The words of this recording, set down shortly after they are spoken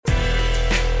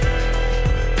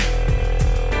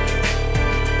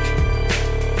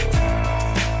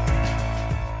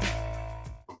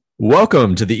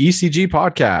Welcome to the ECG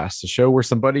podcast, a show where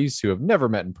some buddies who have never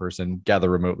met in person gather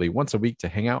remotely once a week to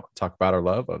hang out, talk about our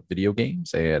love of video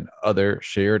games and other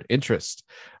shared interests.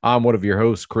 I'm one of your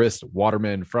hosts, Chris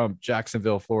Waterman from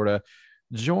Jacksonville, Florida,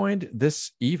 joined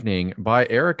this evening by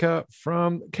Erica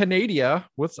from Canada.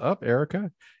 What's up,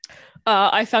 Erica?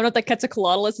 I found out that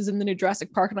Quetzalcoatlus is in the new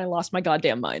Jurassic Park and I lost my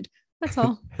goddamn mind. That's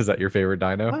all. Is that your favorite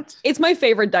dino? What? It's my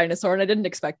favorite dinosaur and I didn't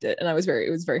expect it. And it was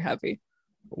very happy.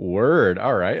 Word.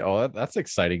 All right. Oh, that's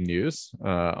exciting news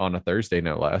on a Thursday,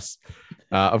 no less.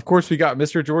 Of course, we got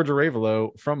Mr. George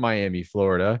Arevalo from Miami,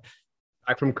 Florida.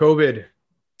 Back from COVID.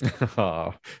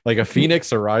 Like a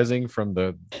phoenix arising from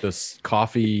this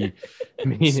coffee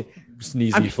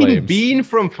sneezy flames. Being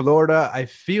from Florida, I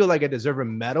feel like I deserve a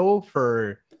medal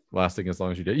for lasting as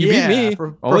long as you did. You beat me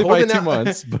only by 2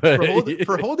 months, but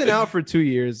for holding out for 2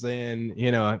 years. And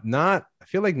I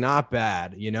feel like not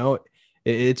bad.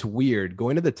 It's weird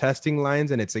going to the testing lines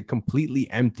and it's like completely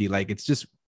empty. Like it's just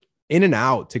in and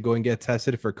out to go and get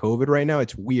tested for COVID right now.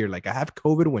 It's weird. Like I have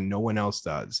COVID when no one else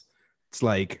does. It's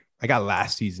like I got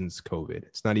last season's COVID.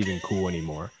 It's not even cool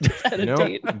anymore. But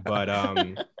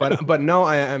no,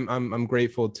 I'm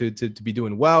grateful to be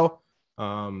doing well.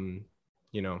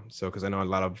 Because I know a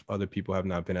lot of other people have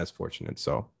not been as fortunate.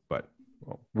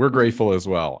 Well, we're grateful as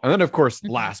well. And then, of course,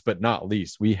 last but not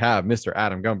least, we have Mr.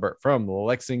 Adam Gumbert from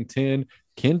Lexington,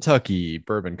 Kentucky,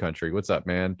 Bourbon Country. What's up,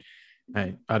 man?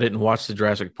 I didn't watch the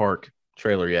Jurassic Park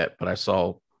trailer yet, but I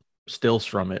saw stills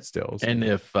from it. And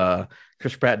if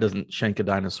Chris Pratt doesn't shank a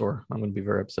dinosaur, I'm going to be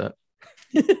very upset.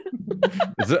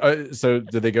 So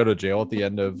did they go to jail at the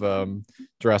end of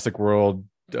Jurassic World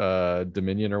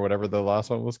Dominion or whatever the last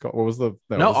one was called? What was the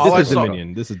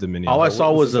Dominion? This is Dominion. All I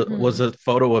saw was a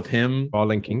photo of him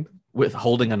Fallen King with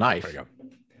holding a knife.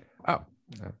 Oh,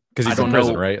 because he's in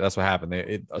prison, right? That's what happened.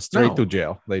 They straight to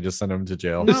jail. They just sent him to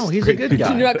jail. No, he's a good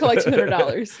guy. Do not collect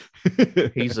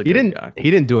 $200. He's a good guy. He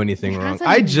didn't do anything wrong.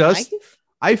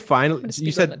 I finally,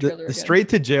 you said the straight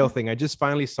to jail thing. I just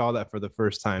finally saw that for the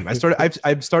first time.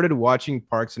 I've started watching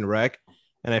Parks and Rec.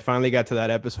 And I finally got to that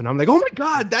episode. And I'm like, oh my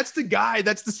God, that's the guy.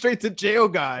 That's the straight to jail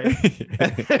guy.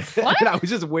 And I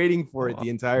was just waiting for it the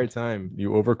entire time.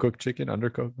 You overcooked chicken,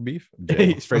 undercooked beef?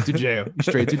 Straight to jail.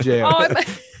 Straight to jail.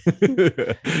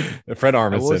 Fred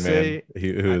Armisen, man,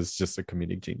 who is just a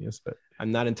comedic genius. But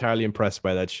I'm not entirely impressed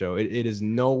by that show. It is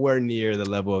nowhere near the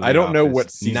level of I don't know Office. what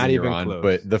season not you're even on, close.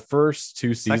 but the first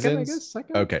two seasons.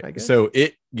 Second. Okay, so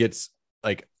it gets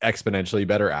like exponentially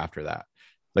better after that.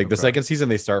 Like the second season,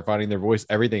 they start finding their voice.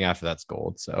 Everything after that's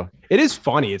gold. So it is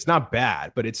funny. It's not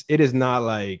bad, but it is not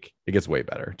like it gets way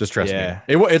better. Just trust me.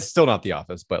 It's still not The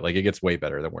Office, but like it gets way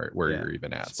better than where you're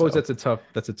even at. I suppose that's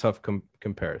a tough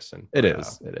comparison. It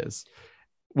is.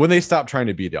 When they stop trying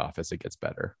to be The Office, it gets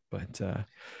better. But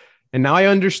and now I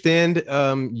understand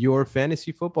your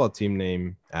fantasy football team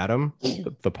name, Adam.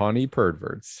 The Pawnee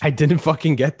Perverts. I didn't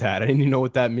fucking get that. I didn't even know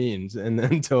what that means, and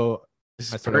then until.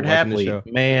 Bird Hapley,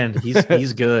 man,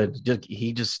 he's good.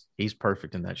 He's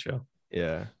perfect in that show.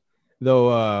 Yeah,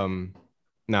 though.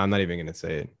 No, I'm not even gonna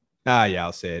say it. Yeah,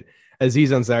 I'll say it. Aziz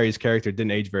Ansari's character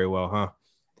didn't age very well, huh?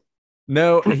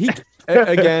 No, he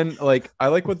again. Like I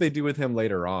like what they do with him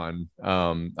later on.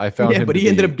 I found him, but he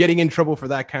ended up getting in trouble for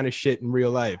that kind of shit in real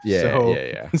life.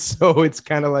 Yeah. So it's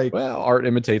kind of like, well, art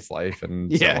imitates life,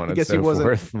 and so on I guess and so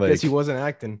forth. I guess he wasn't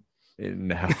acting.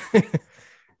 No.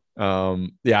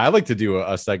 I like to do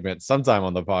a segment sometime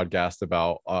on the podcast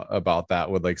about that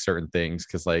with like certain things,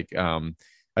 because like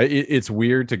it's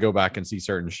weird to go back and see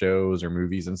certain shows or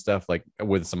movies and stuff like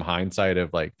with some hindsight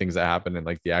of like things that happened in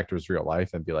like the actor's real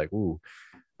life and be like, ooh.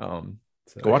 Go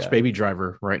watch Baby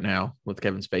Driver right now with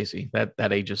Kevin Spacey.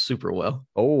 That ages super well.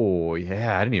 Oh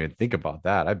yeah, I didn't even think about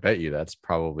that. I bet you that's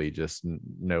probably just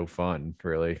no fun,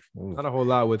 really. Ooh. Not a whole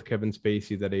lot with Kevin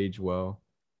Spacey that age well.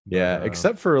 Yeah,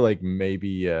 except for like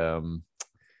maybe I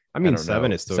mean,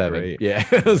 7 is still great. Yeah,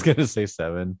 I was gonna say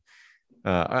 7.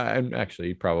 I'm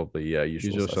actually probably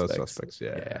Usual Suspects.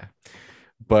 Yeah.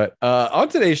 But on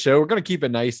today's show, we're gonna keep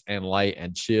it nice and light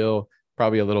and chill,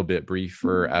 probably a little bit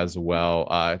briefer as well.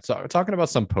 So talking about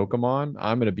some Pokemon.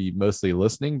 I'm gonna be mostly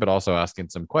listening, but also asking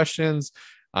some questions.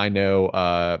 I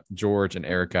know George and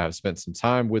Erica have spent some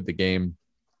time with the game,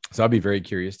 so I'll be very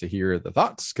curious to hear the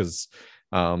thoughts, because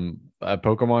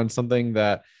Pokemon, something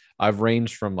that I've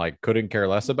ranged from like couldn't care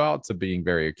less about to being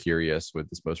very curious, with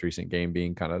this most recent game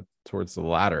being kind of towards the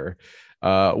latter.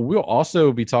 We'll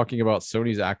also be talking about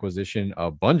Sony's acquisition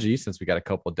of Bungie, since we got a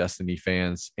couple of Destiny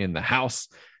fans in the house.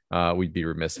 We'd be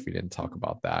remiss if we didn't talk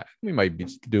about that. We might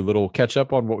do a little catch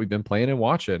up on what we've been playing and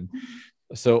watching.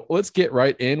 So let's get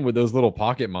right in with those little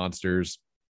pocket monsters.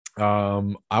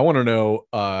 I want to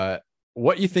know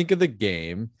what you think of the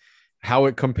game, how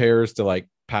it compares to like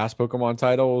past Pokemon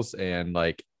titles, and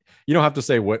like you don't have to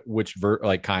say which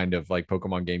kind of like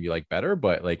Pokemon game you like better,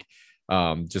 but like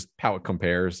just how it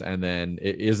compares. And then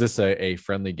is this a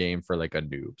friendly game for like a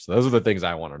noob? So those are the things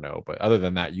I want to know. But other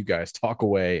than that, you guys talk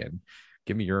away and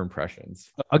give me your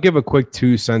impressions. I'll give a quick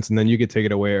 2 cents and then you could take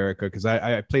it away, Erica, because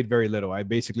I played very little. I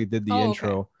basically did the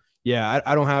intro. Okay. Yeah,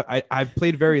 I've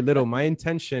played very little. My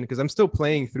intention, because I'm still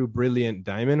playing through Brilliant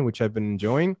Diamond, which I've been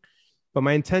enjoying, but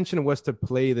my intention was to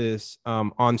play this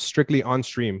strictly on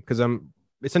stream, because I'm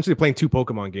essentially playing 2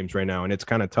 Pokemon games right now and it's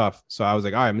kind of tough. So I was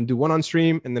like, all right, I'm gonna do one on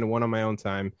stream and then one on my own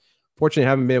time. Fortunately, I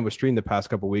haven't been able to stream the past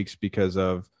couple of weeks because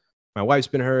of my wife's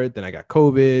been hurt, then I got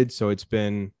COVID, so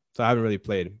I haven't really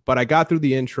played. But I got through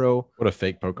the intro. What a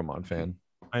fake Pokemon fan.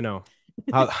 I know.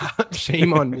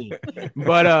 Shame on me.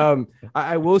 But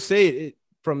I will say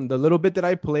from the little bit that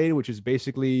I played, which is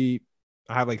basically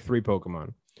I have like 3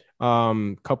 Pokemon,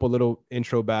 couple little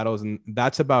intro battles, and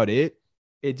that's about it.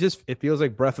 It feels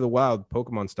like Breath of the Wild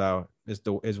Pokemon style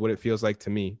is what it feels like to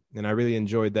me, and I really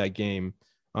enjoyed that game.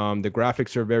 The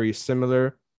graphics are very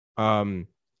similar.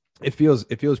 It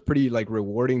feels pretty like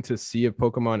rewarding to see a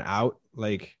Pokemon out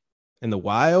like in the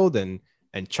wild and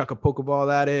chuck a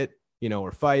Pokeball at it,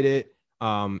 or fight it.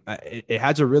 It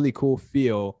has a really cool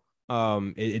feel.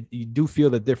 You do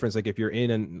feel the difference, like if you're in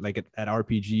an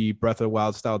RPG Breath of the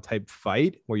Wild style type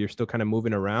fight where you're still kind of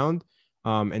moving around,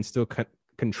 and still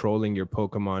controlling your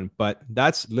Pokemon. But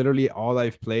that's literally all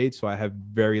I've played, so I have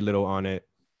very little on it.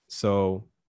 So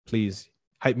please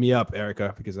hype me up,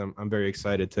 Erica, because I'm very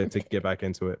excited to get back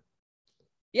into it.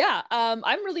 Yeah,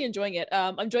 I'm really enjoying it.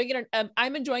 I'm enjoying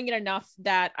it enough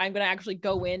that I'm gonna actually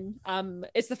go in.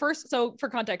 It's the first. So for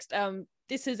context,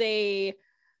 this is a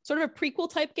sort of a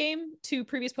prequel type game to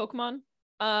previous Pokemon.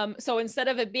 So instead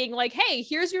of it being like, hey,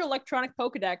 here's your electronic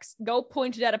Pokedex, go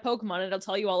point it at a Pokemon and it'll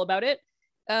tell you all about it.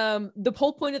 The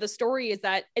whole point of the story is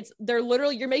that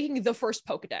you're making the first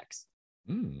Pokedex.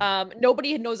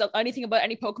 Nobody knows anything about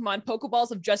any Pokemon. Pokeballs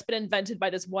have just been invented by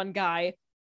this one guy.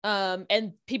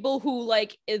 And people who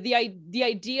like the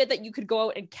idea that you could go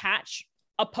out and catch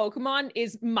a Pokemon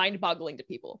is mind-boggling to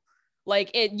people.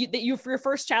 Like for your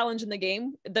first challenge in the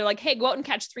game, they're like, hey, go out and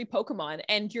catch 3 Pokemon,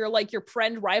 and you're like, your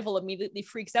friend rival immediately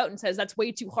freaks out and says that's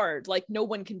way too hard, like no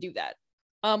one can do that.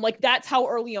 Like that's how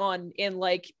early on in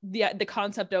like the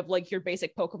concept of like your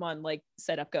basic Pokemon like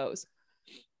setup goes,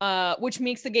 which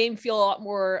makes the game feel a lot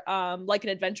more like an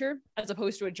adventure as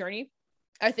opposed to a journey.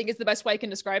 I think is the best way I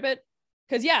can describe it.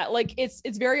 Because yeah, like it's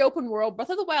very open world, Breath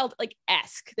of the Wild like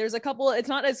esque. There's a couple. It's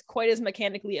not as quite as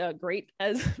mechanically great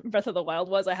as Breath of the Wild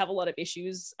was. I have a lot of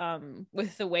issues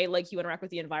with the way like you interact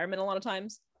with the environment a lot of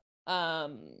times.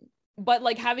 But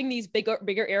like having these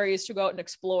bigger areas to go out and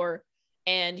explore,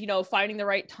 and finding the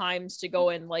right times to go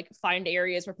and like find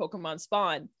areas where Pokemon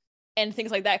spawn and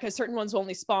things like that, because certain ones will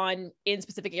only spawn in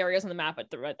specific areas on the map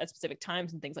at specific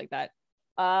times and things like that.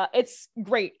 It's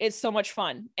great. It's so much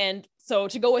fun. And so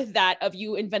to go with that of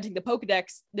you inventing the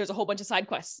Pokedex, there's a whole bunch of side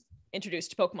quests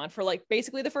introduced to Pokemon for like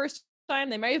basically the first time.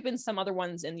 There may have been some other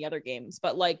ones in the other games,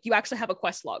 but like you actually have a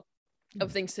quest log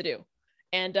of things to do.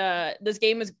 And this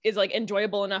game is like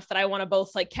enjoyable enough that I want to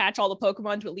both like catch all the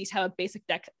Pokemon to at least have a basic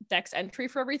dex entry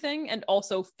for everything, and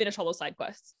also finish all those side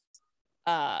quests.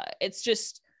 It's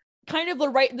just kind of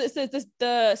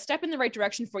the step in the right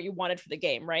direction for what you wanted for the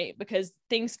game, right? Because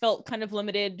things felt kind of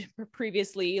limited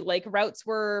previously. Like routes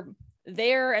were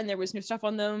there and there was new stuff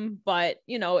on them, but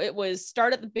it was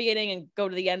start at the beginning and go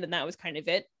to the end, and that was kind of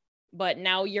it. But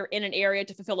now you're in an area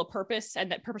to fulfill a purpose,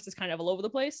 and that purpose is kind of all over the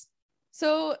place.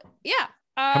 So yeah.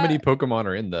 How many Pokemon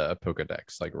are in the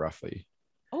Pokedex, like roughly?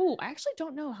 Oh, I actually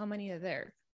don't know how many are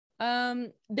there.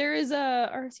 There is a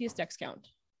Arceus Dex count.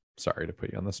 Sorry to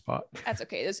put you on the spot. That's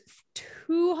okay. There's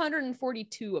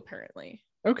 242 apparently.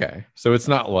 Okay, so it's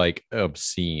not like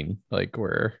obscene, like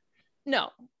where. No,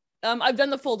 I've done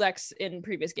the full decks in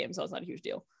previous games, so it's not a huge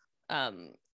deal.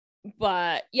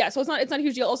 But yeah, so it's not a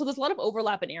huge deal. Also, there's a lot of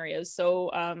overlap in areas. So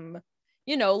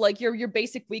like your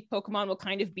basic weak Pokemon will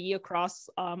kind of be across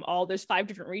there's 5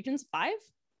 different regions, 5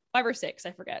 or 6,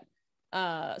 I forget.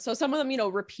 So some of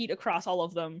them repeat across all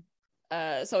of them.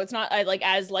 So it's not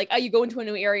you go into a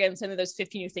new area and suddenly there's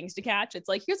 50 new things to catch. It's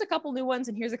like, here's a couple new ones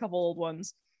and here's a couple old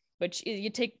ones, which you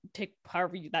take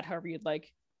however you'd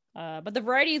like. But the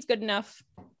variety is good enough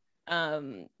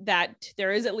that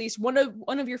there is at least one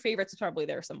of your favorites is probably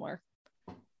there somewhere.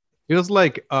 Feels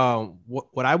like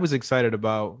what I was excited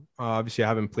about, obviously I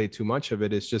haven't played too much of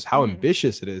it, is just how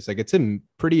ambitious it is. Like it's a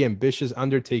pretty ambitious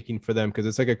undertaking for them, because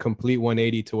it's like a complete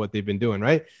 180 to what they've been doing,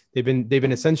 right? They've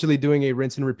been essentially doing a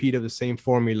rinse and repeat of the same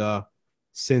formula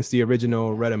since the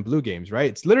original Red and Blue games, right?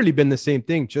 It's literally been the same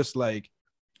thing, just like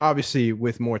obviously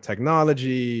with more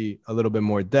technology, a little bit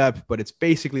more depth, but it's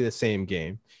basically the same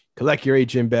game. Collect your 8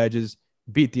 gym badges,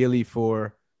 beat the Elite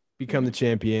Four, become the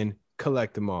champion,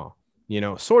 collect them all.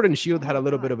 Sword and Shield had a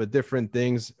little bit of a different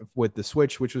things with the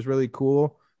Switch, which was really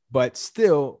cool, but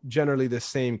still generally the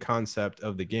same concept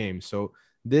of the game. So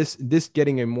this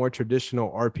getting a more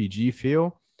traditional RPG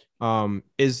feel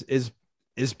is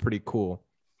pretty cool.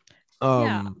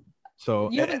 So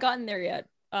you haven't gotten there yet,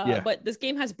 but this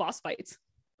game has boss fights.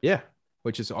 Yeah,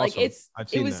 which is awesome. Like it's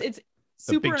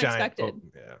super unexpected.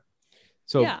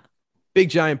 Big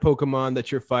giant Pokemon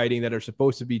that you're fighting that are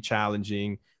supposed to be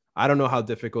challenging. I don't know how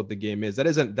difficult the game is. That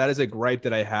is a gripe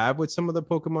that I have with some of the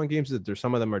Pokemon games, that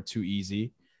some of them are too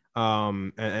easy.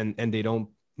 And they don't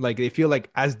they feel like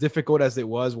as difficult as it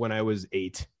was when I was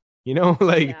 8.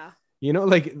 Like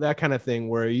that kind of thing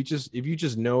where if you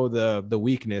just know the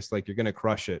weakness, like you're gonna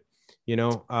crush it.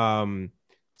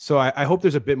 So I hope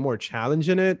there's a bit more challenge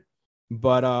in it.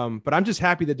 But I'm just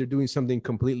happy that they're doing something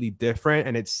completely different,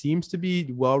 and it seems to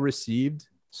be well received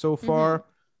so far.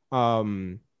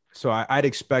 So I'd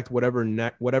expect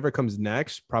whatever comes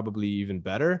next, probably even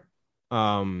better.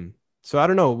 So I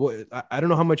don't know. I don't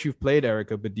know how much you've played,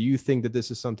 Erica, but do you think that this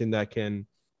is something that can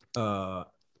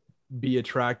be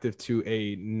attractive to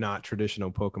a not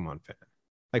traditional Pokemon fan?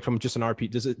 Like from just an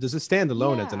RPG, does it stand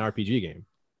alone as an RPG game?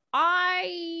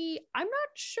 I'm not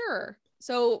sure.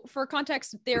 So for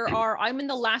context, I'm in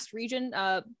the last region.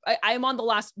 I'm on the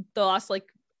last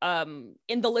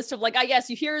in the list of like, I guess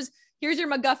here's your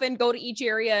MacGuffin, go to each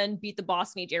area and beat the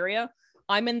boss in each area.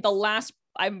 I'm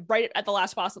right at the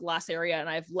last boss of the last area, and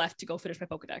I've left to go finish my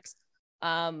Pokedex.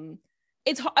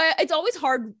 It's always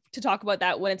hard to talk about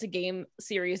that when it's a game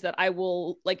series that I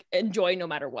will like enjoy no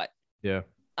matter what. Yeah.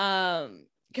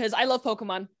 Because I love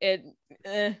Pokemon.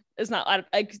 It's not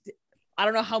I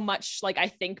don't know how much like I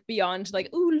think beyond like,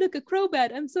 oh, look, a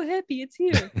Crobat, I'm so happy it's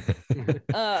here.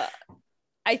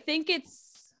 I think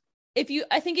if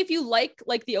you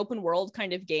like the open world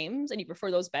kind of games and you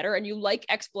prefer those better, and you like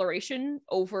exploration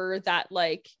over that,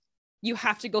 like you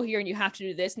have to go here and you have to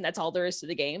do this and that's all there is to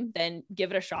the game, then give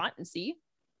it a shot and see.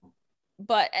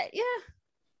 But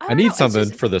I need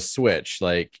something for the Switch,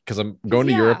 like because I'm going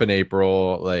to Europe in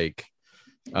April. Like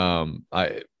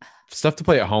stuff to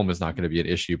play at home is not going to be an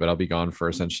issue, but I'll be gone for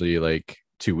essentially like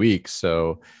 2 weeks.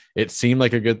 So it seemed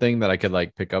like a good thing that I could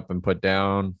like pick up and put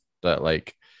down, that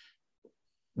like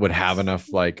would have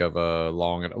enough like of a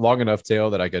long enough tail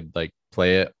that I could like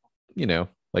play it,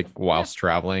 like whilst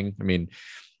traveling. I mean,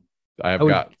 I've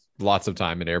got lots of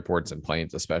time in airports and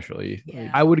planes, especially.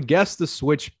 Yeah. I would guess the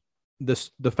Switch,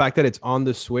 the fact that it's on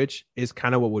the Switch is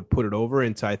kind of what would put it over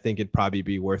into, I think it'd probably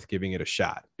be worth giving it a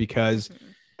shot, because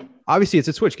obviously it's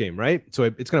a Switch game, right? So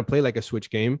it's going to play like a Switch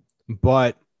game,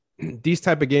 but these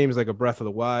type of games like a Breath of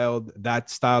the Wild, that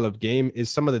style of game is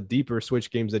some of the deeper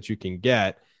Switch games that you can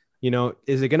get.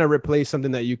 Is it going to replace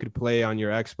something that you could play on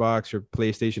your Xbox or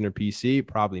PlayStation or PC?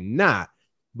 Probably not.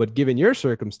 But given your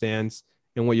circumstance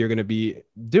and what you're going to be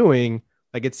doing,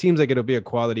 like it seems like it'll be a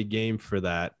quality game for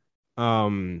that.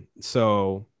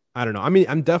 So I don't know. I mean,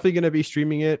 I'm definitely going to be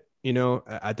streaming it,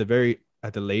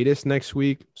 at the latest next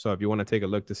week. So if you want to take a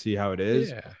look to see how it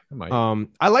is, I might.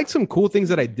 I like some cool things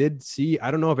that I did see.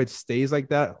 I don't know if it stays like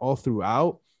that all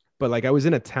throughout, but like I was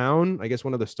in a town, I guess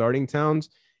one of the starting towns,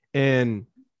 and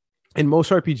in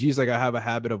most RPGs, like I have a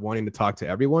habit of wanting to talk to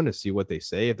everyone to see what they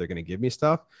say, if they're going to give me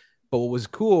stuff. But what was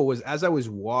cool was as I was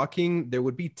walking, there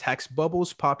would be text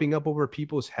bubbles popping up over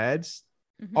people's heads,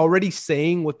 already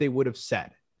saying what they would have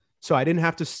said. So I didn't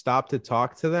have to stop to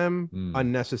talk to them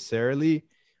unnecessarily.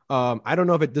 I don't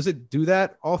know does it do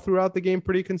that all throughout the game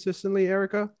pretty consistently,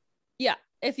 Erica? Yeah.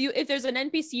 If there's an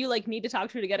NPC you like need to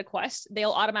talk to get a quest,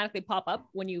 they'll automatically pop up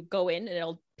when you go in, and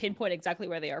it'll pinpoint exactly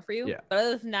where they are for you. Yeah. But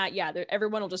other than that,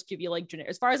 everyone will just give you like generic.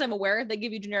 As far as I'm aware, they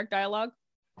give you generic dialogue.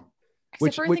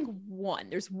 Except for I think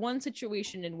there's one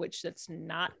situation in which that's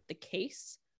not the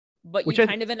case, but you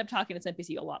kind of end up talking to this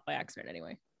NPC a lot by accident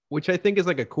anyway. Which I think is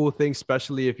like a cool thing,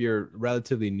 especially if you're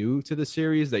relatively new to the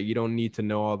series, that you don't need to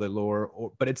know all the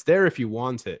lore, but it's there if you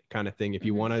want it, kind of thing. If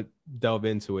you want to delve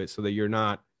into it, so that you're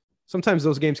not. Sometimes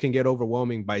those games can get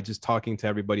overwhelming by just talking to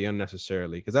everybody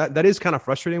unnecessarily, because that is kind of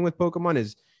frustrating with Pokemon.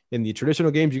 Is in the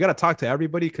traditional games, you got to talk to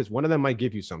everybody because one of them might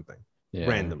give you something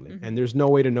randomly, and there's no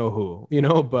way to know who,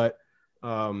 But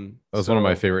that was one of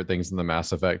my favorite things in the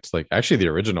Mass Effect. Like actually the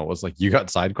original was like you got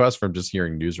side quests from just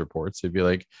hearing news reports. It'd be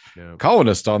like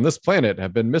colonists on this planet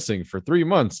have been missing for 3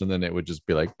 months, and then it would just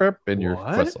be like burp in your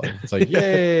quest line. It's like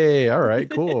yay, all right,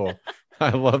 cool. I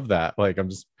love that. Like I'm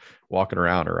just walking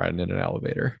around or riding in an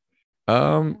elevator.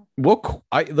 Well,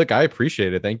 I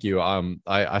appreciate it. Thank you.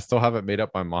 I still haven't made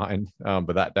up my mind.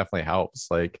 But that definitely helps.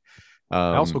 Like,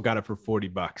 I also got it for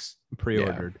 $40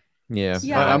 pre-ordered. Yeah.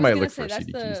 I might look for a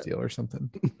CDT deal or something.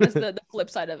 That's the flip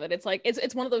side of it. It's like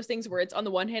it's one of those things where it's on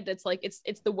the one hand, it's like it's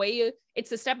the way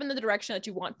it's a step in the direction that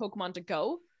you want Pokemon to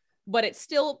go, but it's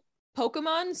still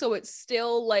Pokemon, so it's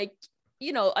still like,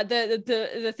 you know,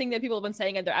 the thing that people have been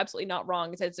saying, and they're absolutely not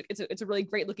wrong, is that it's a really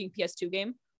great looking PS2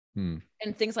 game.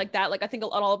 And things like that. Like, I think a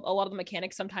lot of the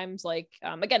mechanics sometimes, like,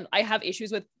 again, I have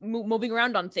issues with moving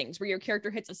around on things where your character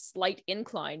hits a slight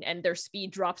incline and their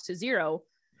speed drops to 0.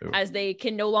 Ooh. As they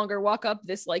can no longer walk up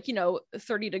this, like, you know,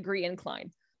 30-degree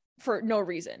incline for no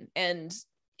reason. And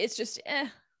it's just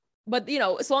but, you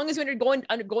know, as long as you're going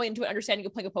into an understanding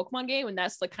of playing a Pokemon game, and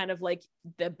that's like kind of like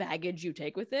the baggage you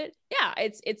take with it, yeah,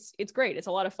 it's great. It's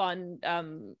a lot of fun.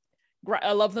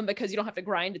 I love them because you don't have to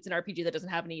grind. It's an RPG that doesn't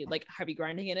have any like heavy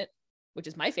grinding in it, which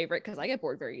is my favorite because I get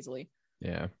bored very easily.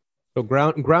 Yeah. So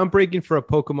groundbreaking for a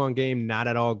Pokemon game, not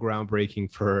at all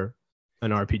groundbreaking for an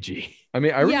RPG. I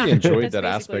mean, I really enjoyed that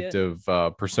aspect of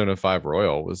Persona 5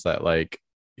 Royal, was that like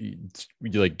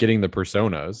getting the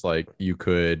personas, like you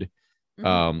could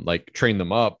like train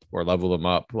them up or level them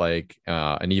up, like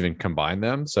and even combine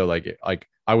them. So like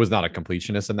I was not a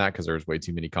completionist in that because there was way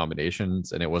too many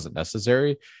combinations and it wasn't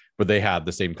necessary, but they had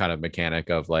the same kind of mechanic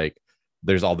of like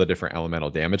there's all the different elemental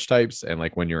damage types, and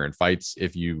like when you're in fights,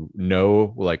 if you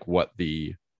know like what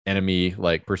the enemy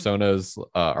like personas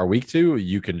are weak to,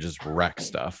 you can just wreck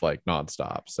stuff like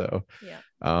nonstop. So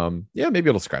yeah, maybe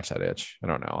it'll scratch that itch. I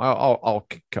don't know.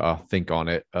 I'll think on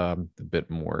it a bit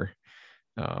more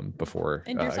before.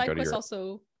 And your side quests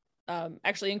also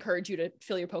actually encourage you to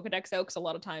fill your Pokedex out, because a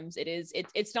lot of times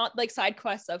it's not like side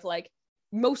quests of like,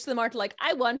 most of them aren't like,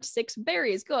 I want 6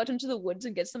 berries, go out into the woods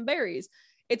and get some berries.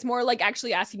 It's more like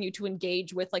actually asking you to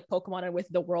engage with like Pokemon and with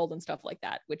the world and stuff like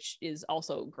that, which is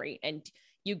also great. And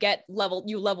you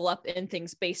level up in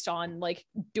things based on like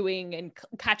doing and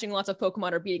catching lots of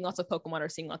Pokemon or beating lots of Pokemon or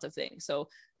seeing lots of things. So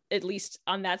at least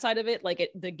on that side of it, like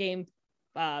the game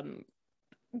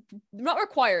not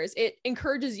requires, it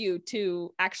encourages you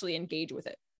to actually engage with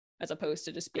it, as opposed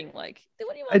to just being like,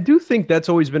 what do you want? I do think that's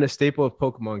always been a staple of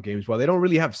Pokemon games. While they don't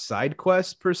really have side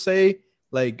quests per se,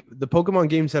 like the Pokemon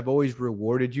games have always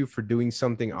rewarded you for doing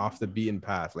something off the beaten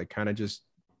path, like kind of just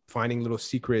finding little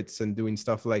secrets and doing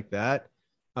stuff like that.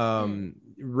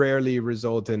 Rarely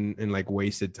result in like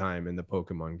wasted time in the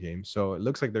Pokemon game. So it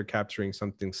looks like they're capturing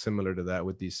something similar to that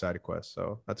with these side quests.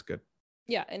 So that's good.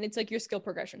 Yeah, and it's like your skill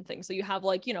progression thing. So you have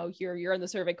like, you know, you're in the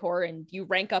Survey Corps and you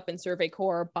rank up in Survey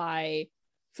Corps by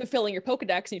fulfilling your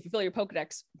Pokedex, and you fulfill your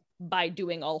Pokedex by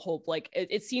doing all hope. Like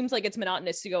it seems like it's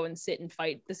monotonous to go and sit and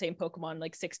fight the same Pokemon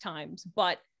like 6 times,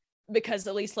 but because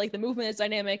at least like the movement is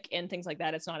dynamic and things like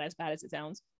that, it's not as bad as it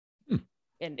sounds.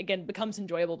 And again, becomes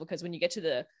enjoyable because when you get to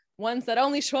the ones that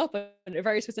only show up in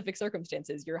very specific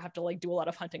circumstances, you have to like do a lot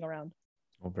of hunting around.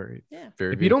 Oh, very.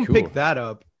 If you don't pick that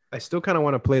up, I still kind of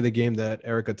want to play the game that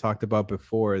Erica talked about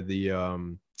before, the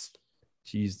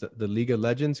the League of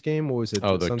Legends game. What was it?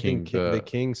 Oh, the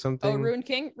King something. Oh, Ruined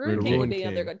King. Ruined King would be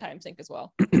another good time sink as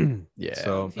well. Yeah.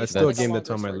 So that's still a game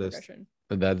that's on my list.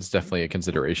 That's definitely a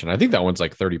consideration. I think that one's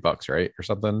like $30, right, or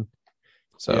something.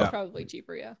 So it's probably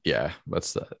cheaper. Yeah,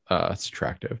 that's it's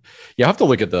attractive. You have to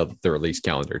look at the release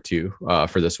calendar too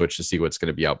for the Switch to see what's going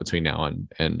to be out between now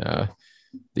and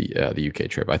the UK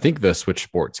trip. I think the Switch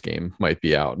Sports game might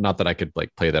be out. Not that I could like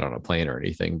play that on a plane or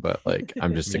anything, but like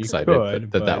I'm just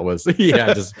excited that was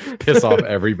just piss off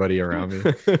everybody around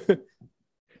me.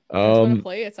 Want to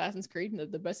play Assassin's Creed,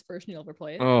 the best version you'll ever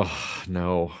play it. Oh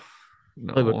no.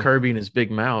 Play with Kirby and his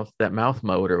big mouth, that mouth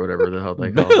mode or whatever the hell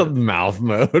they call it. Mouth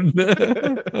mode.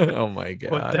 Oh my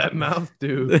god. What that mouth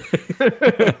do?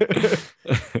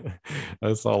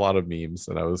 I saw a lot of memes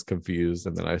and I was confused,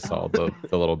 and then I saw the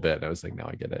little bit and I was like, now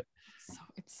I get it.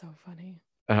 It's so funny.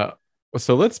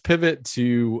 So let's pivot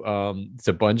to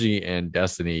Bungie and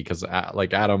Destiny, because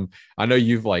like Adam, I know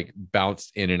you've like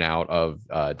bounced in and out of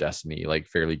Destiny like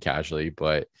fairly casually,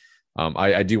 but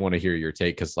I do want to hear your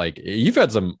take, because like you've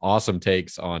had some awesome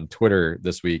takes on Twitter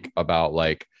this week about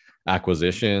like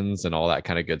acquisitions and all that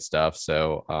kind of good stuff.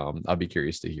 So I'll be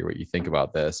curious to hear what you think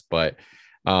about this. But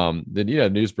then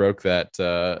news broke that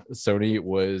Sony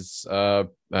was or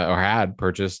had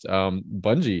purchased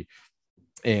Bungie,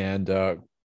 and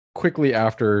quickly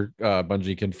after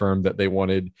Bungie confirmed that they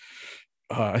wanted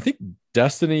I think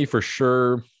Destiny for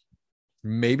sure,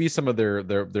 maybe some of their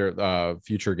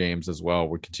future games as well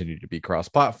would continue to be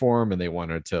cross-platform, and they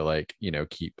wanted to like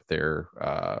keep their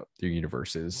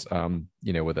universes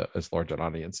with as large an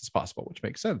audience as possible, which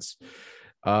makes sense.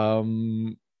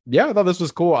 Yeah, I thought this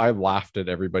was cool. I laughed at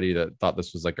everybody that thought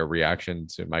this was like a reaction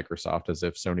to Microsoft, as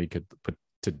if Sony could put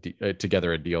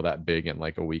together a deal that big in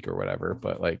like a week or whatever.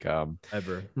 But like,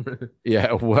 ever.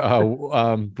 Yeah.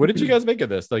 What did you guys make of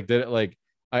this? Like, did it like?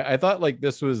 I thought like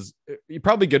this was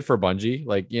probably good for Bungie.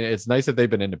 Like, it's nice that they've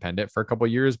been independent for a couple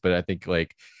of years, but I think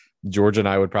like George and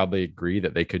I would probably agree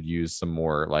that they could use some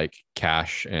more like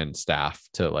cash and staff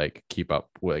to like keep up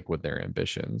with their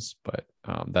ambitions. But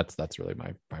that's really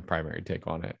my primary take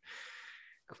on it.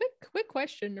 Quick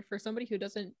question for somebody who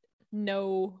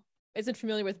isn't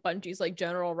familiar with Bungie's like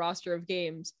general roster of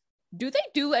games. Do they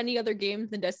do any other games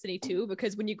than Destiny 2?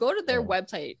 Because when you go to their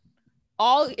website,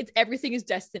 everything is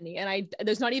Destiny, and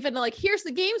there's not even like, here's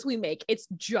the games we make. It's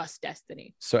just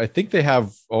Destiny. So I think they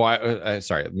have. Oh, I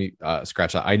sorry. Let me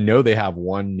scratch that. I know they have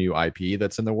one new IP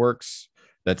that's in the works.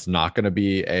 That's not going to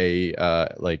be a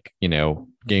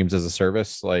games as a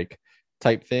service like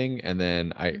type thing. And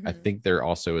then I think there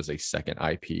also is a second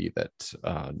IP that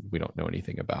we don't know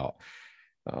anything about.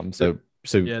 So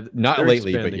yeah, not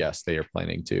lately, expanding. But yes, they are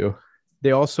planning to.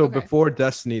 They also before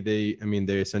Destiny, they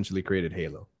essentially created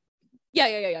Halo.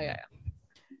 Yeah.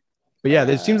 But yeah,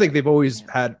 it seems like they've always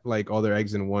had like all their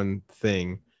eggs in one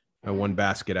thing, one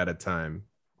basket at a time.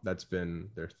 That's been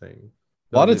their thing.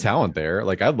 A lot of talent there.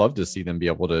 Like, I'd love to see them be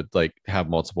able to like have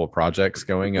multiple projects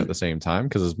going at the same time.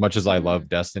 Because as much as I love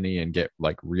Destiny and get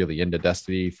like really into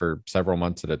Destiny for several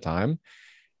months at a time,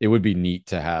 it would be neat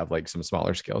to have like some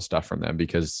smaller scale stuff from them,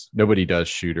 because nobody does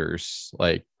shooters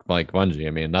like Bungie. I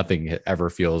mean, nothing ever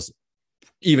feels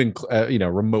even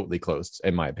remotely close,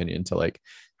 in my opinion, to like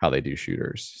how they do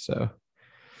shooters. So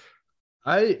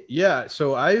my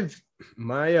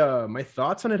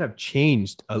thoughts on it have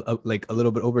changed a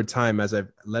little bit over time as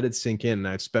I've let it sink in, and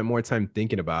I've spent more time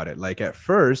thinking about it. Like at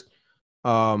first,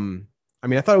 I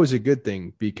thought it was a good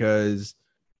thing, because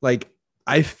like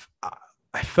I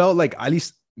felt like, at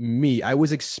least me, I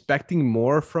was expecting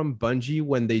more from Bungie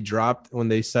when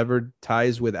they severed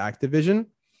ties with Activision.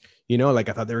 Like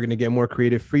I thought they were going to get more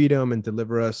creative freedom and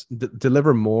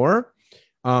deliver more.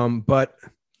 But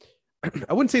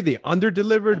I wouldn't say they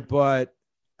under-delivered, but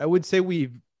I would say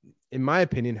we've, in my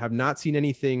opinion, have not seen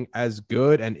anything as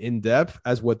good and in-depth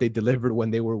as what they delivered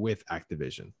when they were with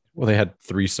Activision. Well, they had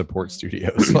 3 support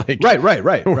studios, like right.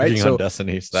 Working on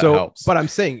Destiny, so that helps. But I'm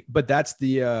saying, that's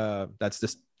the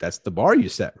bar you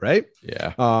set, right?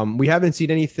 Yeah. We haven't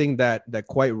seen anything that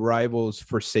quite rivals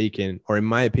Forsaken, or in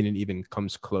my opinion, even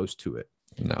comes close to it.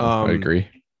 No, I agree.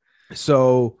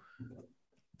 So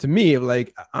to me,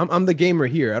 like I'm the gamer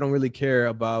here. I don't really care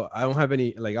about. I don't have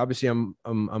any, like, obviously I'm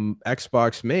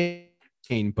Xbox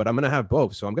main, but I'm gonna have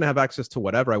both, so I'm gonna have access to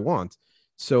whatever I want.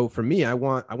 So for me, I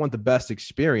want the best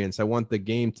experience. I want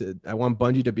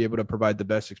Bungie to be able to provide the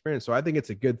best experience. So I think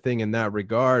it's a good thing in that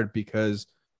regard, because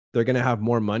they're going to have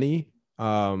more money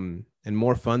and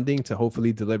more funding to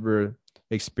hopefully deliver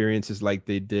experiences like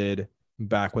they did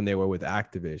back when they were with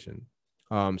Activision.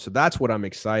 So that's what I'm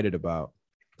excited about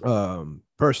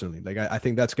personally. Like I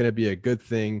think that's going to be a good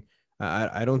thing.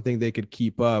 I don't think they could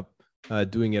keep up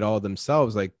doing it all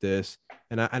themselves like this.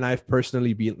 And I've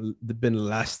personally been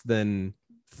less than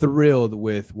thrilled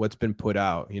with what's been put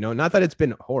out. Not that it's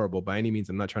been horrible by any means.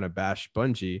 I'm not trying to bash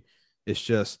Bungie. It's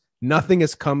just nothing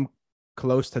has come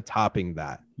close to topping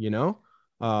that.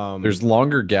 There's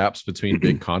longer gaps between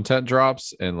big content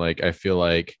drops, and like I feel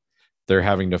like they're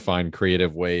having to find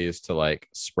creative ways to like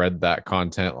spread that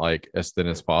content like as thin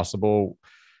as possible.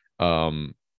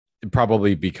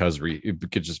 Probably because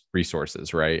just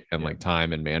resources, right? And like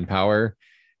time and manpower.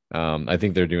 I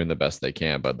think they're doing the best they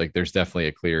can, but like there's definitely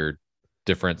a clear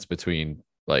difference between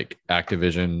like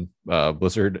Activision,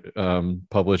 Blizzard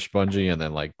published Bungie, and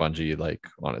then like Bungie like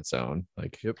on its own.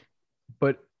 Like, yep.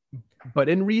 But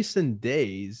in recent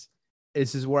days,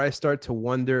 this is where I start to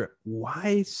wonder,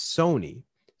 why Sony?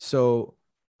 So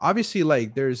obviously,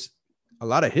 like there's a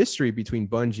lot of history between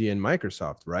Bungie and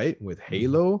Microsoft, right? With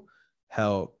Halo.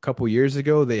 Hell, a couple years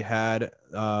ago, they had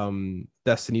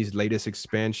Destiny's latest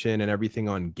expansion and everything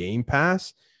on Game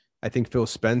Pass. I think Phil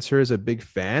Spencer is a big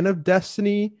fan of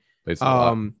Destiny.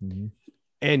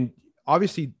 And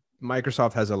obviously,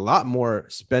 Microsoft has a lot more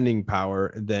spending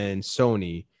power than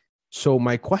Sony. So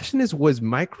my question is, was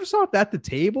Microsoft at the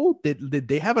table? Did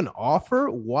they have an offer?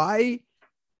 Why?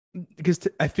 Because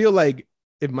I feel like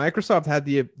if Microsoft had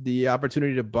the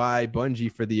opportunity to buy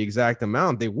Bungie for the exact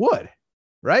amount, they would.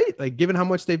 Right? Like, given how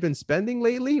much they've been spending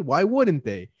lately, why wouldn't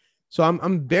they? So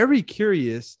I'm very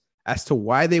curious as to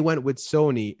why they went with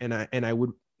Sony, and I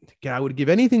would give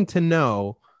anything to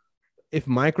know if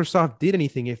Microsoft did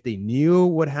anything, if they knew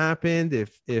what happened,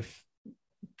 if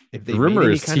if they the rumor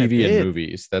is TV and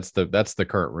movies. That's the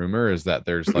current rumor, is that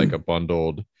there's like a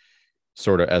bundled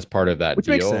sort of as part of that which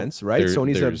deal. Makes sense, right?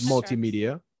 Sony's a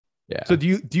multimedia. Yeah. So do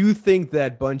you think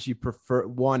that Bungie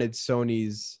wanted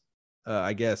Sony's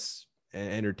I guess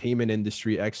entertainment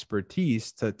industry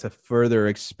expertise to further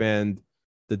expand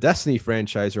the Destiny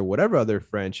franchise or whatever other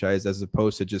franchise, as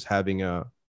opposed to just having a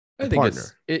partner?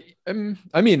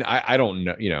 I mean, I don't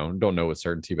know, don't know with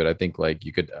certainty, but I think like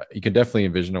you could definitely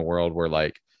envision a world where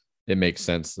like it makes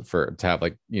sense to have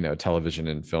like, television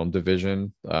and film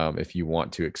division. If you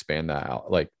want to expand that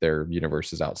out, like their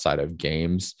universes outside of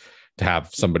games, to have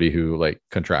somebody who like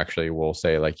contractually will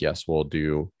say like, yes, we'll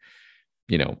do,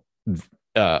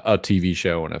 a TV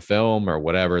show and a film or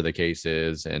whatever the case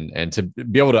is. And to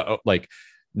be able to like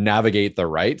navigate the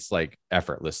rights like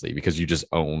effortlessly, because you just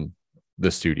own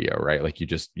the studio, right? Like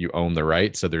you own the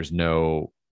rights. So there's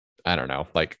no, I don't know,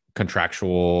 like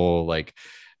contractual, like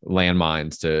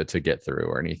landmines to get through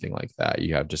or anything like that.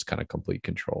 You have just kind of complete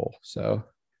control. So,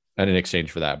 and in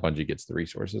exchange for that, Bungie gets the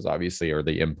resources, obviously, or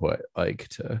the input, like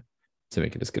to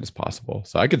make it as good as possible.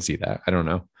 So I could see that. I don't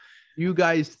know. You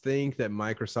guys think that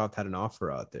Microsoft had an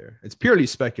offer out there? It's purely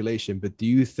speculation, but do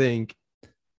you think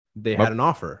they had an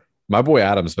offer? My boy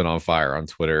Adam's been on fire on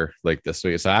Twitter like this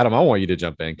week. So Adam, I want you to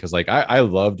jump in, because like I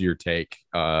loved your take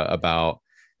about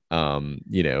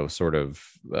sort of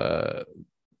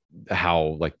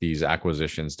how like these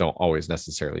acquisitions don't always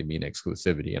necessarily mean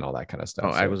exclusivity and all that kind of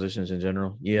stuff. Acquisitions in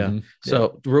general. Yeah. Mm-hmm.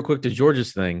 So real quick to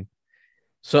George's thing.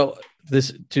 So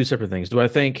this two separate things. Do I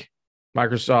think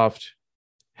Microsoft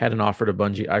had an offer to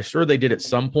Bungie? I'm sure they did at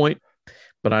some point,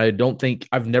 but I don't think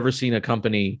I've never seen a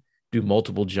company do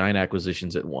multiple giant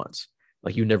acquisitions at once.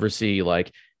 Like you never see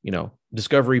like,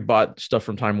 Discovery bought stuff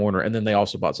from Time Warner and then they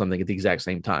also bought something at the exact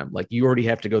same time. Like you already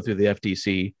have to go through the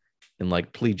FTC and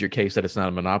like plead your case that it's not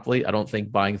a monopoly. I don't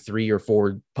think buying 3 or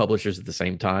 4 publishers at the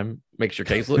same time makes your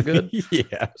case look good.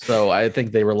 Yeah. So I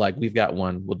think they were like, we've got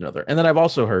one with another. And then I've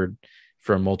also heard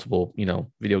from multiple,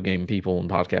 video game people and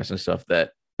podcasts and stuff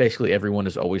that basically everyone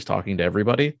is always talking to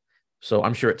everybody. So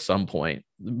I'm sure at some point,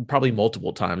 probably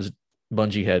multiple times,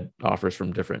 Bungie had offers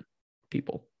from different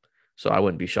people. So I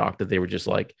wouldn't be shocked that they were just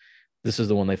like, this is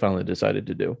the one they finally decided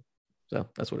to do. So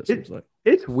that's what it seems like.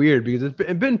 It's weird because it's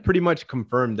been pretty much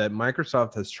confirmed that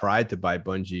Microsoft has tried to buy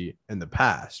Bungie in the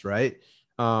past, right?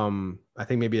 I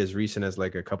think maybe as recent as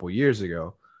like a couple years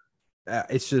ago.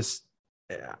 It's just,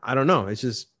 I don't know. It's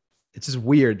just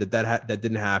weird that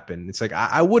didn't happen. It's like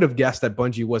I would have guessed that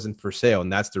Bungie wasn't for sale,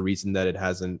 and that's the reason that it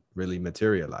hasn't really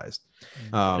materialized.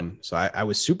 So I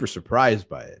was super surprised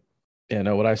by it. Yeah,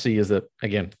 no, what I see is that,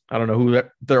 again, I don't know who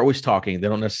they're always talking. They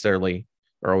don't necessarily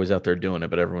are always out there doing it,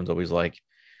 but everyone's always like,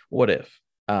 what if?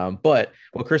 But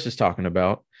what Chris is talking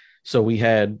about, so we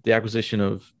had the acquisition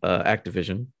of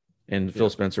Activision, and Phil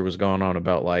Spencer was going on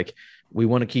about like, we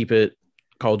want to keep it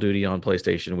Call of Duty on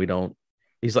PlayStation. We don't.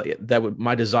 He's like,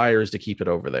 my desire is to keep it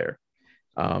over there.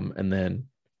 And then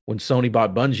when Sony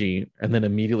bought Bungie, and then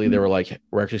immediately they were like,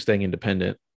 we're actually staying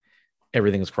independent.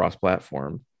 Everything's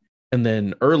cross-platform. And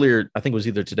then earlier, I think it was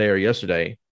either today or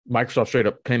yesterday, Microsoft straight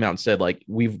up came out and said, like,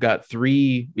 we've got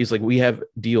 3. He's like, we have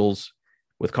deals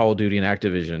with Call of Duty and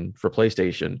Activision for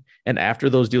PlayStation. And after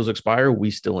those deals expire, we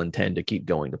still intend to keep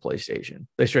going to PlayStation.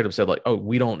 They straight up said, like, oh,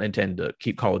 we don't intend to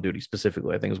keep Call of Duty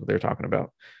specifically, I think is what they're talking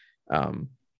about.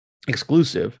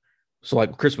 Exclusive. So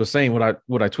like Chris was saying, what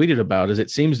I tweeted about is,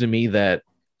 it seems to me that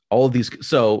all of these,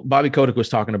 so Bobby Kotick was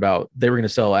talking about they were going to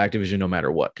sell Activision no matter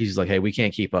what. He's like, hey, we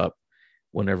can't keep up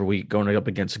whenever we going up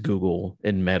against Google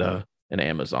and Meta and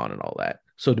Amazon and all that.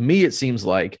 So to me, it seems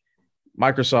like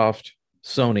Microsoft,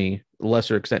 Sony,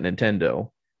 lesser extent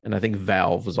Nintendo, and I think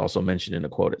Valve was also mentioned in a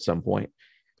quote at some point,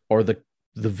 are the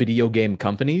video game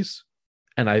companies.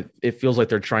 And it feels like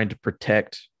they're trying to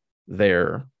protect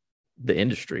the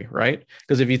industry, right?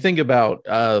 Because if you think about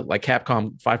like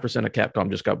Capcom, 5% of Capcom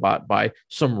just got bought by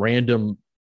some random,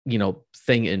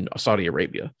 thing in Saudi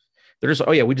Arabia. They're just,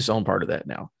 oh yeah, we just own part of that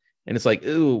now. And it's like,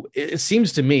 ooh, it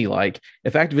seems to me like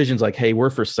if Activision's like, hey,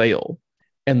 we're for sale,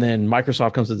 and then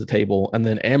Microsoft comes to the table, and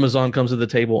then Amazon comes to the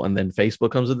table, and then Facebook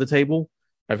comes to the table,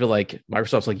 I feel like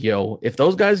Microsoft's like, yo, if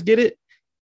those guys get it,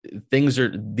 things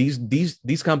are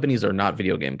these companies are not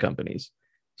video game companies.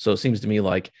 So it seems to me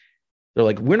like they're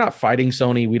like, we're not fighting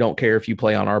Sony. We don't care if you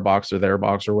play on our box or their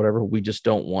box or whatever. We just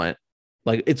don't want,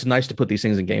 like, it's nice to put these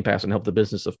things in Game Pass and help the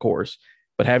business, of course.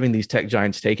 But having these tech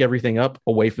giants take everything up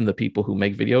away from the people who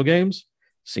make video games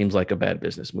seems like a bad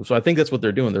business move. So I think that's what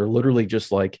they're doing. They're literally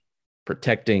just like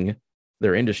protecting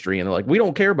their industry. And they're like, we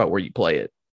don't care about where you play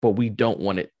it, but we don't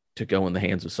want it to go in the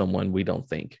hands of someone we don't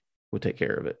think would take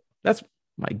care of it. That's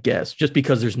my guess, just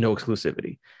because there's no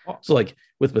exclusivity. So like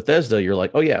with Bethesda, you're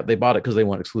like, oh yeah, they bought it because they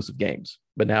want exclusive games,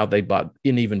 but now they bought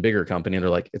an even bigger company and they're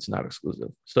like, it's not exclusive.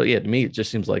 So yeah, to me, it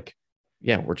just seems like,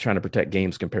 yeah, we're trying to protect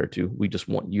games compared to we just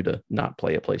want you to not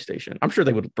play a PlayStation. I'm sure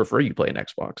they would prefer you play an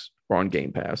Xbox or on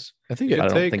Game Pass. I think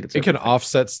it can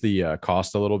offsets the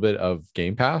cost a little bit of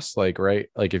Game Pass. Like, right.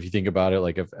 Like if you think about it,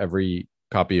 like if every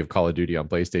copy of Call of Duty on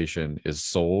PlayStation is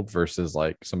sold versus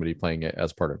like somebody playing it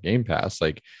as part of Game Pass,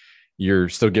 like you're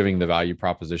still giving the value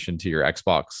proposition to your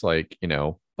Xbox, like, you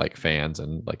know, like fans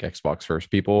and like Xbox first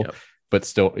people, but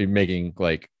still making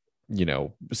like, you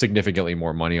know, significantly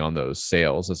more money on those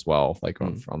sales as well, like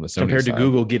on the Sony compared side. To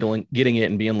Google getting it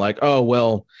and being like, oh,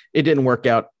 well, it didn't work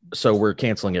out, so we're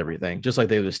canceling everything, just like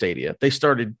they did with Stadia. They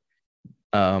started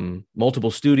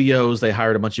multiple studios, they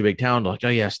hired a bunch of big talent, like, oh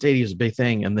yeah, Stadia is a big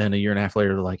thing, and then a year and a half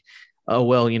later, they're like, oh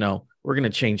well, you know, we're going to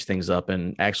change things up,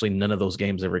 and actually none of those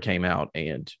games ever came out,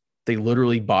 and they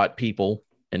literally bought people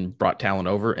and brought talent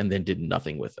over and then did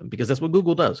nothing with them, because that's what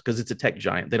Google does, because it's a tech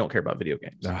giant. They don't care about video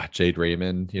games. Jade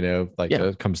Raymond, you know,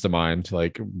 like comes to mind,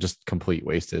 like just complete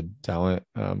wasted talent.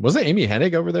 Wasn't Amy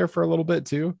Hennig over there for a little bit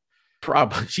too?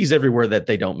 Probably. She's everywhere that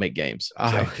they don't make games. So.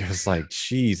 I was like,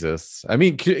 Jesus. I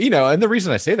mean, you know, and the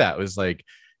reason I say that was like,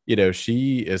 you know,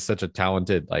 she is such a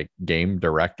talented like game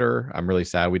director. I'm really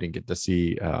sad we didn't get to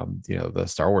see, you know, the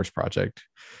Star Wars project.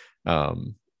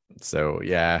 So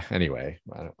yeah, anyway,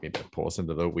 I don't mean to pull us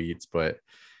into the weeds, but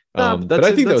I think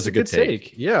that was a good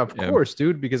take. Yeah, of course,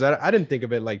 dude, because I didn't think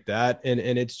of it like that. And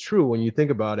it's true when you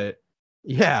think about it.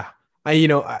 Yeah.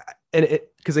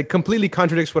 Because it completely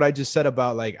contradicts what I just said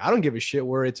about like, I don't give a shit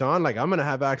where it's on. Like, I'm going to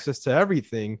have access to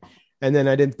everything. And then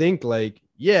I didn't think like,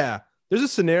 yeah, there's a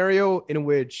scenario in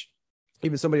which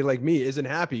even somebody like me isn't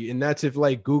happy. And that's if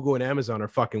like Google and Amazon are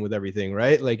fucking with everything,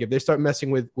 right? Like if they start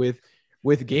messing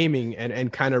with gaming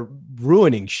and kind of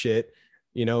ruining shit,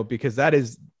 you know, because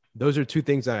those are two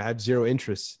things I have zero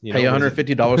interest. You pay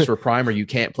 $150 for Prime or you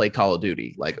can't play Call of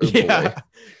Duty. Like, oh yeah, boy.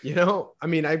 You know, I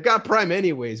mean, I've got Prime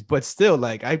anyways, but still,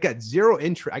 like, I've got zero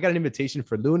interest. I got an invitation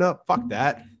for Luna. Fuck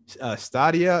that.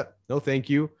 Stadia, no, thank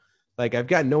you. Like, I've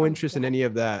got no interest in any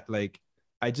of that. Like,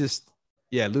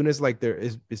 Luna's like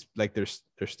is like their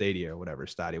Stadia or whatever,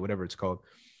 Stadia, whatever it's called.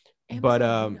 Amazon, but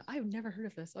I've never heard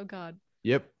of this. Oh God.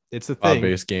 Yep. It's a thing.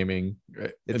 Based gaming.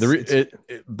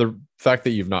 The fact that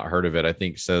you've not heard of it, I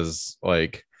think, says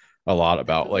like a lot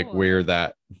about like where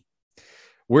that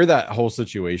whole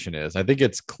situation is. I think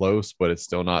it's close, but it's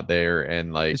still not there.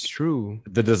 And like, it's true.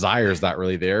 The desire is not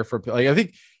really there for like, I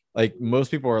think like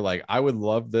most people are like, I would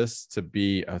love this to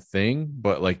be a thing,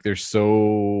 but like there's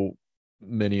so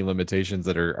many limitations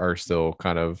that are still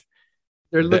kind of.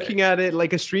 They're looking at it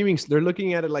like they're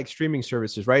looking at it like streaming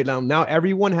services, right? Now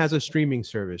everyone has a streaming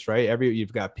service, right?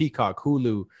 You've got Peacock,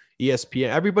 Hulu, ESPN,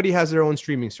 everybody has their own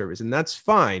streaming service, and that's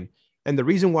fine. And the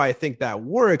reason why I think that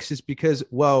works is because,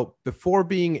 well, before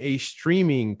being a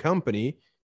streaming company,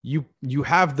 you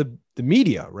have the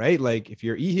media, right? Like if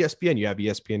you're ESPN, you have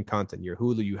ESPN content. Your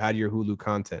Hulu, you had your Hulu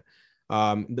content.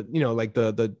 Like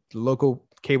the local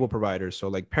cable providers, so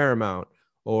like Paramount,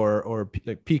 or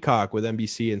like Peacock with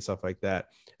NBC and stuff like that.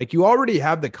 Like you already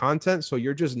have the content, so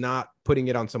you're just not putting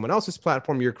it on someone else's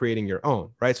platform. You're creating your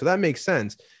own, right? So that makes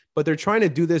sense. But they're trying to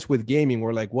do this with gaming.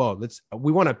 We're like, well,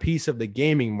 we want a piece of the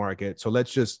gaming market, so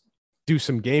let's just do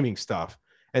some gaming stuff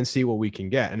and see what we can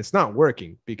get. And it's not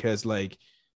working because, like,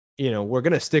 you know, we're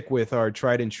gonna stick with our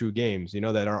tried and true games, you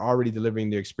know, that are already delivering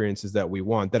the experiences that we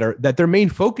want, that their main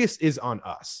focus is on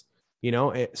us. You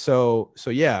know, so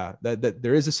yeah, that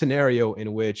there is a scenario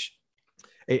in which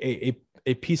a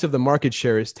piece of the market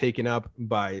share is taken up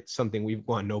by something we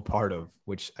want no part of,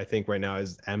 which I think right now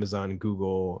is Amazon,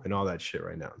 Google, and all that shit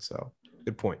right now. So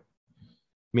good point.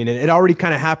 I mean, it already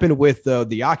kind of happened with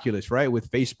the Oculus, right? With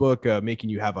Facebook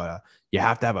making you have to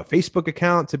have a Facebook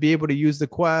account to be able to use the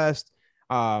Quest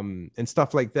and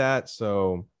stuff like that.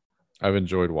 So I've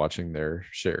enjoyed watching their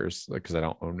shares because I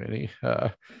don't own any,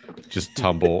 just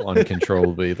tumble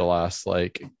uncontrollably the last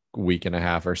like week and a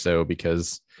half or so,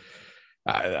 because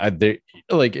that's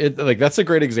a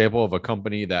great example of a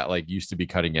company that like used to be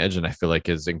cutting edge, and I feel like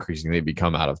has increasingly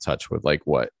become out of touch with like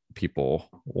what people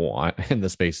want in the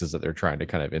spaces that they're trying to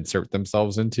kind of insert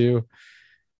themselves into.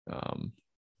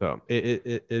 So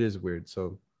it is weird.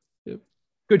 So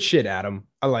good shit, Adam.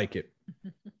 I like it.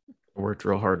 I worked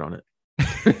real hard on it.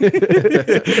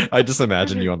 I just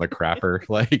imagine you on the crapper,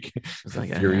 like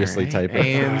furiously typing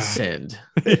and send.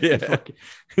 Yeah.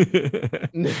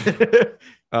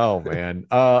 Oh man.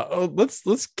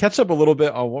 Let's catch up a little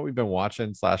bit on what we've been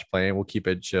watching / playing. We'll keep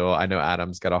it chill. I know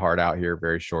Adam's got a hard out here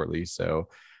very shortly, so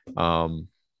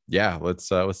Yeah, let's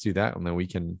do that, and then we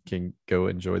can go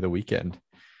enjoy the weekend.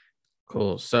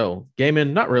 Cool. So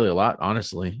gaming, not really a lot,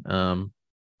 honestly.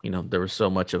 There was so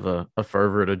much of a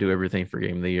fervor to do everything for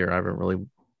Game of the Year. I haven't really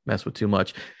messed with too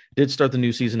much. Did start the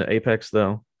new season of Apex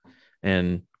though,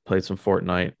 and played some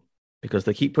Fortnite because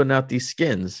they keep putting out these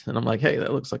skins, and I'm like, hey,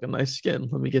 that looks like a nice skin.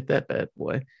 Let me get that bad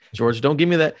boy. George, don't give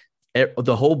me that.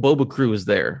 The whole Boba crew is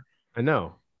there. I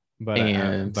know, but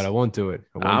I won't do it.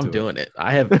 I'm doing it.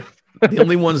 I have the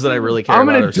only ones that I really care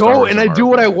about. I'm an adult and I do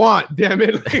what I want. Damn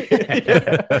it!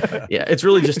 Yeah, it's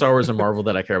really just Star Wars and Marvel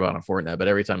that I care about on Fortnite. But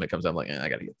every time it comes out, I'm like, I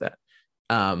got to get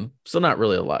that. So not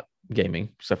really a lot gaming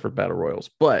except for battle royals.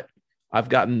 But I've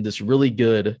gotten this really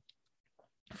good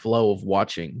flow of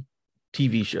watching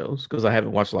TV shows because I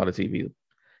haven't watched a lot of TV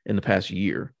in the past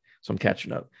year, so I'm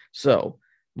catching up. So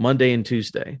Monday and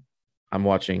Tuesday, I'm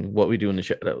watching What We Do in the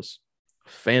Shadows.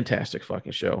 Fantastic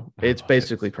fucking show. It's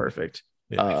basically perfect.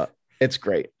 Yeah. It's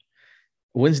great.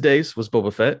 Wednesdays was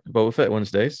Boba Fett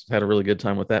Wednesdays. Had a really good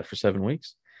time with that for 7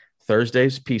 weeks.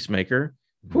 Thursdays, Peacemaker.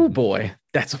 Oh boy,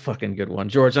 that's a fucking good one.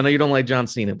 George, I know you don't like John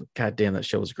Cena, but goddamn, that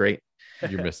show was great.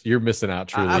 You're missing out.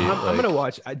 Truly, I'm gonna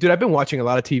watch. Dude, I've been watching a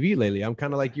lot of TV lately. I'm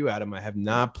kind of like you, Adam. I have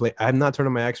not turned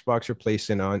on my Xbox or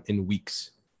PlayStation on in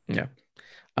weeks. Yeah.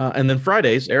 And then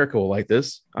Fridays, Erica will like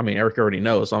this. I mean, Erica already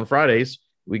knows. On Fridays,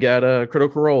 we got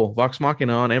Critical Role, Vox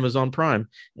Machina on Amazon Prime,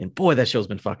 and boy, that show's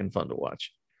been fucking fun to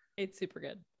watch. It's super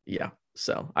good. Yeah.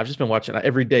 So I've just been watching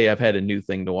every day. I've had a new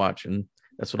thing to watch, and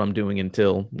that's what I'm doing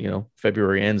until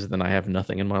February ends, and then I have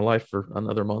nothing in my life for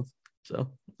another month. So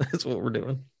that's what we're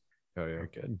doing. Oh yeah,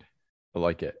 good. I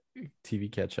like it.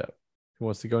 TV catch up. Who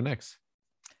wants to go next?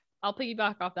 I'll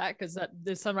piggyback off that because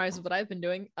this summarizes what I've been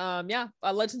doing.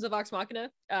 Legends of Vox Machina.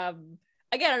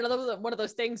 Again, another one of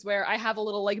those things where I have a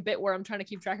little bit where I'm trying to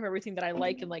keep track of everything that I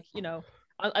like and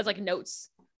as notes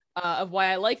of why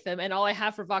I like them. And all I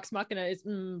have for Vox Machina is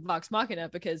Vox Machina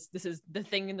because this is the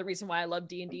thing and the reason why I love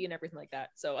D&D and everything like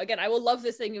that. So again, I will love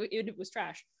this thing even if it was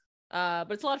trash,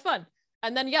 but it's a lot of fun.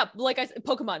 And then like I said,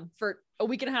 Pokemon for a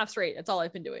week and a half straight. That's all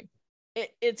I've been doing.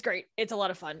 It's great. It's a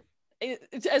lot of fun.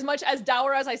 It's as much as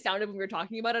dour as I sounded when we were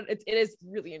talking about it. It is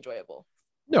really enjoyable.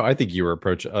 No, I think you were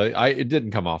approaching. It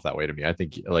didn't come off that way to me. I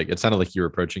think it sounded like you were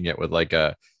approaching it with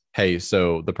hey,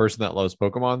 so the person that loves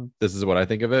Pokemon, this is what I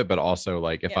think of it. But also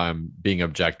if I'm being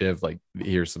objective,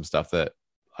 here's some stuff that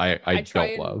I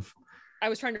don't love. I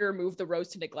was trying to remove the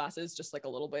rose-tinted glasses just a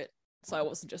little bit, so I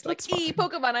wasn't just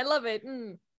Pokemon, I love it.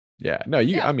 Yeah, no,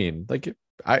 I mean,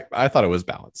 I thought it was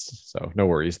balanced, so no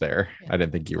worries there. Yeah. I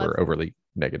didn't think you were overly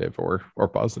negative or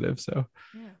positive. So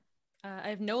yeah. I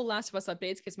have no Last of Us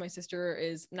updates because my sister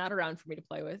is not around for me to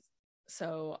play with.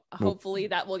 So hopefully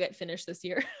that will get finished this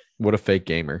year. What a fake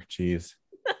gamer. Jeez.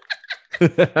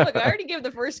 Look, I already gave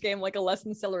the first game a less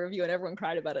than stellar review and everyone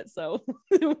cried about it. So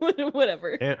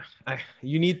whatever. Yeah,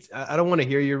 I don't want to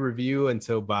hear your review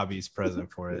until Bobby's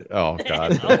present for it. Oh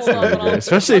God.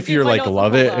 Especially if you're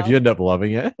love it. If you end up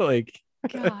loving it,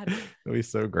 God, it'll be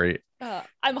so great.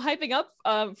 I'm hyping up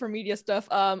for media stuff.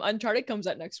 Uncharted comes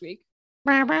out next week.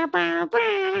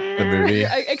 The movie.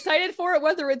 Excited for it,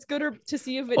 whether it's good or to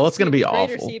see if it's going to be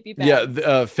awful. See it be bad.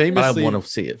 Yeah, famously, I want to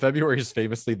see it. February is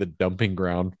famously the dumping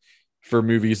ground for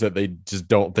movies that they just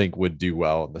don't think would do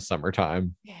well in the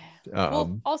summertime. Yeah.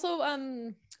 Also,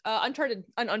 Uncharted.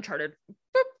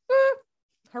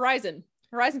 Horizon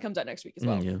comes out next week as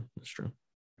well. Yeah, that's true.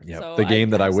 Yeah, so the game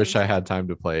that I wish I had time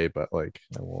to play, but I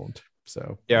won't.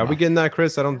 So yeah, are we getting that,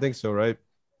 Chris? I don't think so, right?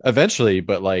 Eventually,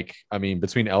 but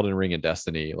between Elden Ring and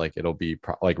Destiny, it'll be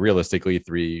realistically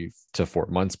 3 to 4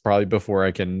 months probably before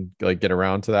I can get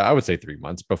around to that. I would say 3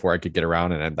 months before I could get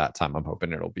around, and at that time I'm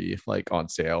hoping it'll be on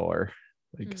sale or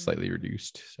slightly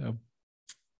reduced. So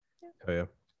oh yeah.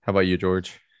 How about you,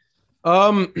 George?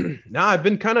 I've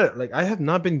been kind of I have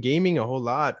not been gaming a whole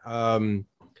lot.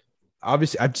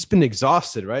 Obviously I've just been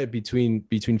exhausted, right? Between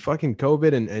fucking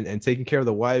COVID and taking care of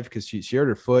the wife because she hurt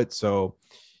her foot. So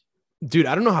dude,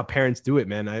 I don't know how parents do it,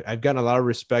 man. I've gotten a lot of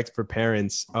respect for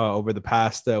parents over the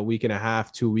past week and a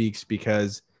half, 2 weeks,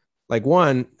 because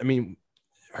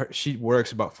she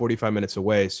works about 45 minutes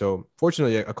away. So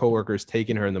fortunately a coworker is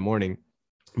taking her in the morning,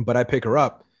 but I pick her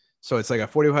up. So it's a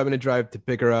 45-minute drive to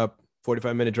pick her up,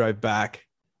 45-minute drive back.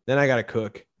 Then I got to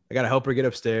cook. I got to help her get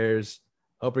upstairs,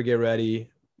 help her get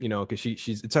ready, because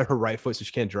it's on her right foot, so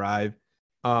she can't drive.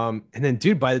 And then,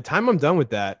 dude, by the time I'm done with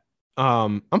that,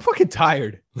 I'm fucking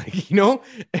tired,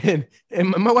 and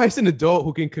my wife's an adult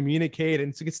who can communicate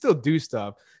and can still do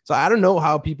stuff. So I don't know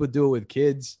how people do it with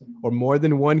kids or more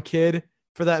than one kid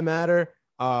for that matter.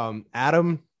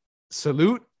 Adam,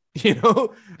 salute,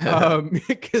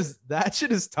 because that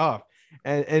shit is tough.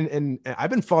 And I've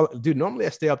been falling, dude. Normally I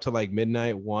stay up till like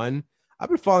midnight, 1. I've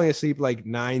been falling asleep like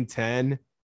 9, 10,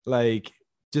 like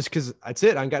just because that's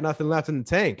it. I got nothing left in the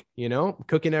tank,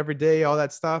 cooking every day, all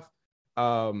that stuff.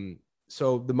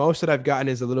 So the most that I've gotten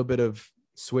is a little bit of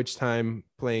Switch time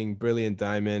playing Brilliant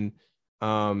Diamond.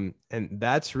 And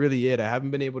that's really it. I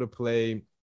haven't been able to play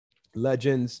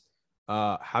Legends.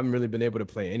 Haven't really been able to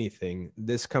play anything.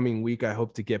 This coming week, I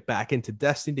hope to get back into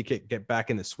Destiny, to get back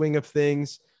in the swing of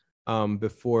things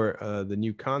before the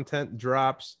new content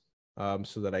drops,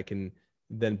 so that I can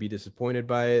then be disappointed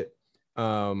by it.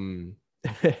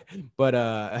 But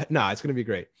it's gonna be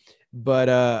great. But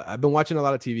I've been watching a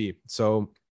lot of TV,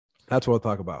 so that's what I'll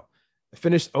talk about. I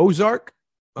finished Ozark.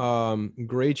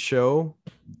 Great show.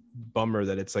 Bummer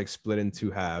that it's like split in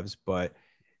 2 halves, but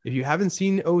if you haven't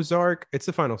seen Ozark, it's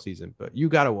the final season, but you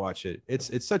gotta watch it.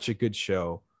 It's such a good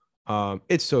show.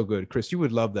 It's so good. Chris, you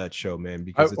would love that show, man,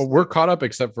 because we're caught up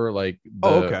except for like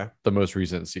the most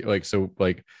recent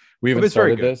we haven't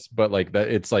started this, but like that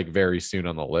it's like very soon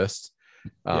on the list.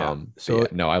 No,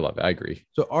 I love it. I agree.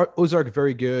 So Ozark,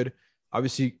 very good.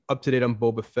 Obviously up to date on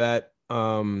Boba Fett.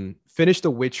 Finished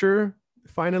The Witcher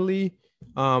finally.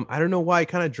 I don't know why it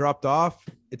kind of dropped off.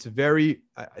 It's very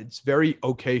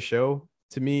okay show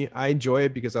to me. I enjoy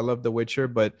it because I love The Witcher,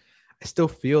 but I still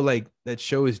feel like that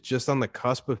show is just on the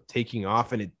cusp of taking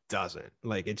off, and it doesn't.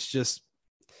 Like, it's just,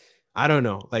 I don't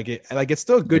know. It's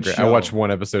still a good show. I watched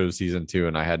 1 episode of season 2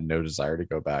 and I had no desire to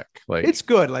go back. Like, it's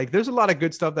good. Like, there's a lot of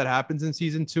good stuff that happens in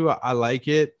season 2. I like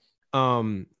it.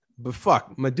 But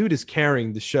fuck, my dude is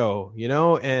carrying the show,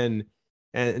 and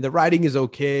the writing is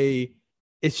okay.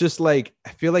 It's just like, I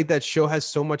feel like that show has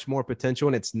so much more potential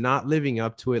and it's not living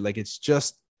up to it. Like, it's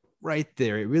just right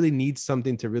there. It really needs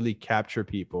something to really capture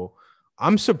people.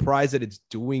 I'm surprised that it's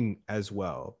doing as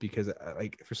well, because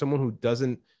like, for someone who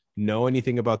doesn't know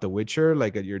anything about The Witcher,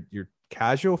 like your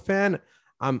casual fan,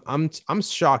 I'm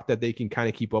shocked that they can kind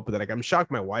of keep up with it. Like, I'm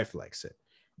shocked my wife likes it.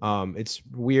 It's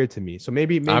weird to me. So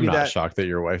maybe I'm not shocked that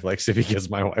your wife likes it, because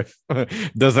my wife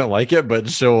doesn't like it, but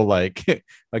she'll like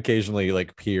occasionally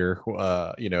like peer,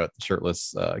 at the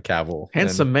shirtless Cavill.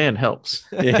 Handsome man helps.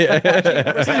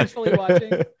 Yeah.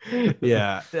 Watching.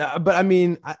 Yeah. But I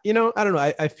mean, I don't know.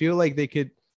 I feel like they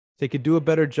could do a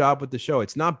better job with the show.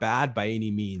 It's not bad by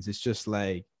any means. It's just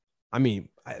like, I mean,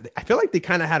 I feel like they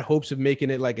kind of had hopes of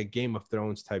making it like a Game of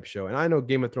Thrones type show. And I know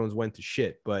Game of Thrones went to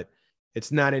shit, but it's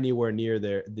not anywhere near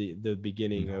the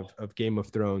beginning of Game of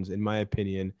Thrones, in my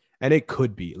opinion. And it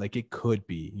could be like, if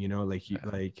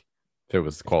it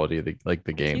was the quality of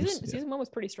the games. Season 1 was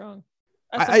pretty strong.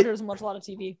 I doesn't watch a lot of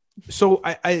TV. So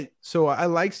I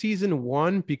like season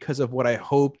 1 because of what I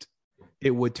hoped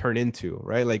it would turn into,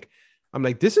 right? Like, I'm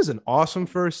like, this is an awesome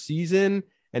first season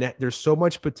and there's so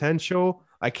much potential.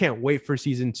 I can't wait for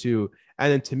season 2.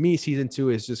 And then to me, season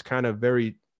 2 is just kind of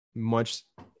very much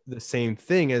the same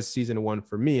thing as season 1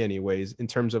 for me anyways, in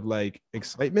terms of like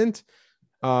excitement.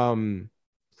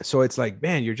 So it's like,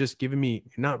 man, you're just giving me,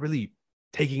 you're not really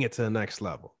taking it to the next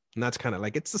level. And that's kind of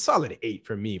like, it's a solid 8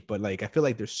 for me, but like, I feel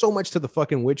like there's so much to the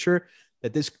fucking Witcher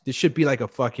that this should be like a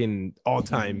fucking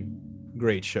all-time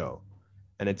great show.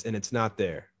 And it's not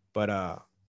there, but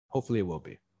hopefully it will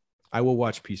be. I will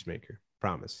watch Peacemaker.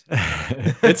 Promise.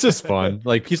 It's just fun.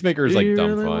 Like, Peacemaker is like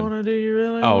dumb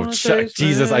really fun.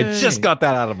 Jesus, I just got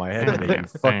that out of my head. You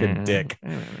fucking dick.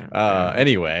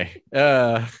 Anyway,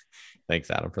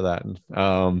 thanks, Adam, for that.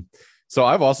 So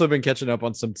I've also been catching up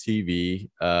on some TV.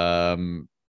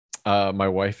 My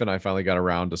wife and I finally got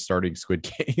around to starting Squid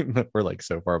Game. We're like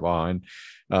so far behind.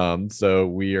 So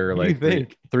we are like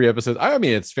 3 episodes. I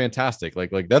mean, it's fantastic.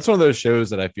 Like that's one of those shows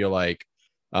that I feel like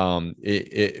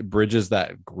it bridges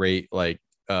that great like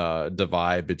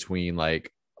divide between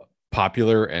like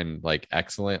popular and like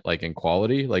excellent, like in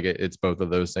quality. Like it's both of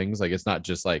those things. Like, it's not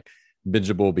just like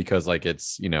bingeable because like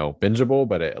it's bingeable,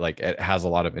 but it has a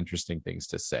lot of interesting things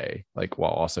to say, like,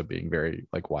 while also being very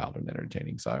like wild and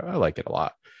entertaining. So I like it a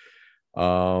lot.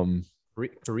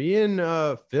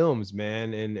 Korean films,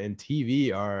 man, and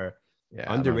TV are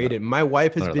underrated. My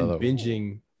wife has been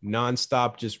binging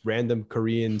nonstop, just random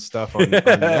Korean stuff on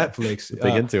Netflix.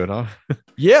 Big into it, huh?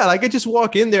 Yeah, like I just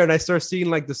walk in there and I start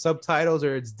seeing like the subtitles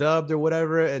or it's dubbed or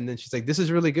whatever, and then she's like, "This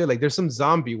is really good." Like, there's some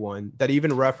zombie one that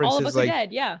even references All of Us Are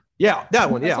Dead. Yeah, that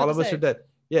one. Yeah, All of Us Are Dead.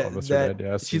 Yeah,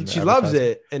 she loves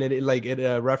it, and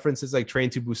it references like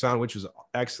Train to Busan, which was an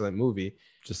excellent movie.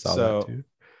 Just saw that too.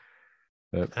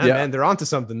 Man, they're onto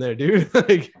something there, dude.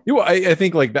 Like, I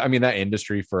think like I mean that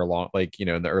industry for a long, like, you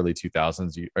know, in the early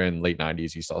 2000s or in late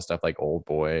 90s, you saw stuff like Old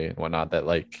Boy and whatnot that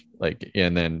like,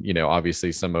 and then, you know,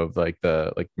 obviously some of like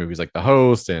the like movies like The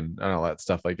Host and all that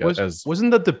stuff like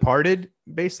wasn't The Departed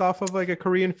based off of like a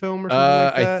Korean film or something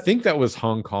like that? I think that was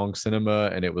Hong Kong cinema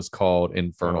and it was called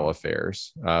Infernal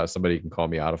Affairs. Somebody can call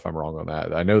me out if I'm wrong on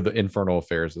that. I know the Infernal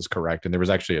Affairs is correct, and there was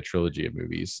actually a trilogy of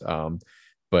movies.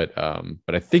 But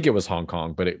I think it was Hong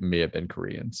Kong, but it may have been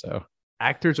Korean. So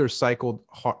actors are recycled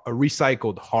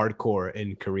hardcore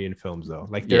in Korean films, though.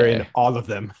 Like they're in all of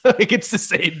them. Like it's the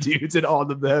same dudes in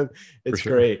all of them. It's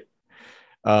great.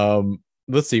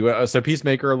 Let's see. So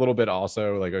Peacemaker a little bit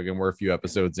also. Like again, we're a few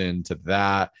episodes into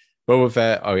that. Boba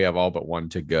Fett. Oh, we have all but one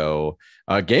to go.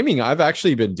 Gaming. I've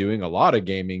actually been doing a lot of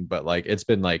gaming, but like it's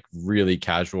been like really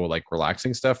casual, like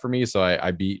relaxing stuff for me. So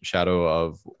I beat Shadow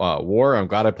of War. I'm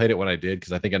glad I played it when I did,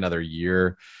 because I think another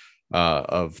year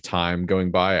of time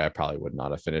going by, I probably would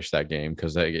not have finished that game,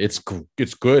 because it's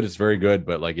good. It's very good,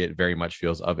 but like it very much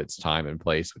feels of its time and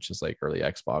place, which is like early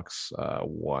Xbox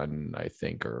One, I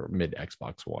think, or mid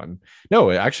Xbox One.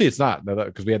 No, actually, it's not,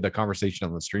 because we had the conversation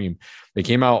on the stream. It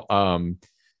came out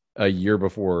a year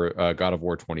before God of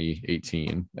War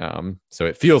 2018. So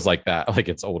it feels like that, like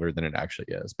it's older than it actually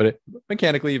is, but it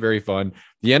mechanically very fun.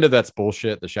 The end of that's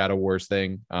bullshit. The Shadow Wars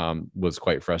thing was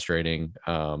quite frustrating.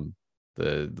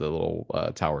 The little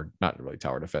tower, not really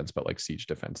tower defense, but like siege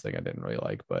defense thing I didn't really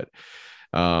like. But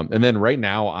and then right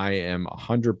now I am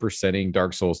 100%ing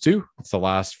Dark Souls 2. It's the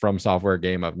last From Software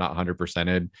game I've not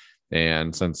 100%ed.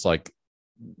 And since like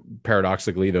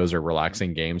paradoxically those are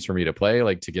relaxing games for me to play,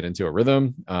 like to get into a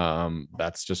rhythm,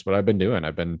 that's just what I've been doing.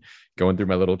 I've been going through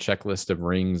my little checklist of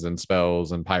rings and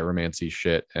spells and pyromancy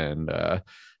shit, and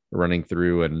running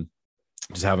through and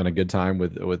just having a good time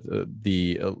with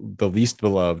the least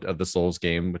beloved of the Souls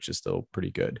game, which is still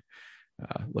pretty good.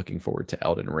 Looking forward to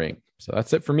Elden Ring. So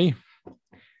that's it for me.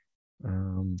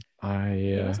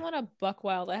 I just want a Buck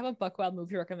Wild. I have a Buck Wild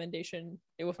movie recommendation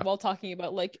while talking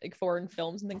about like foreign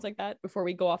films and things like that before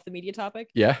we go off the media topic.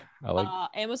 Yeah, I like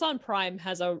Amazon Prime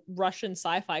has a Russian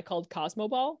sci-fi called Cosmo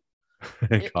Ball. God,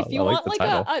 if you want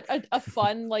like a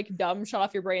fun, like dumb shut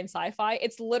off your brain sci-fi,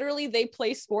 it's literally they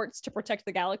play sports to protect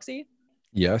the galaxy.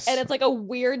 Yes. And it's like a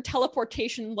weird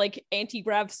teleportation, like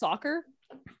anti-grav soccer.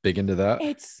 Big into that.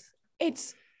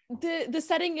 It's the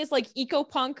setting is like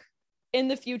eco-punk in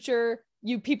the future.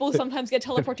 People sometimes get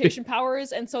teleportation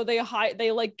powers, and so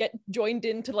they like get joined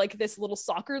into like this little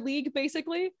soccer league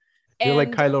basically. You're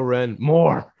like Kylo Ren.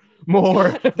 More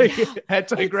yeah.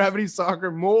 Anti-gravity soccer,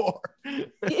 more.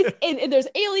 And there's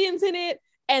aliens in it.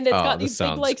 And it's got these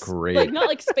big, like not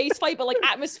like space fight, but like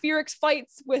atmospheric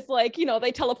fights with like, you know,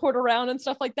 they teleport around and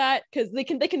stuff like that, because they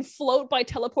can float by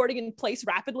teleporting in place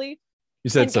rapidly. You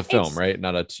said it's a film, right?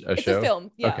 Not a show. It's a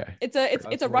film. Yeah. Okay.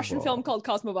 It's a Russian film called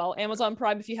Cosmo Ball. Amazon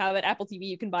Prime, if you have it. Apple TV,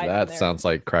 you can buy it. That sounds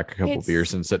like crack a couple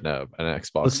beers and sitting up an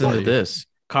Xbox. Listen to this.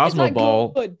 Cosmo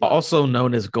Ball, also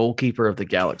known as Goalkeeper of the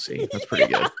Galaxy. That's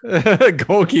pretty good.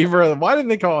 Goalkeeper. Why didn't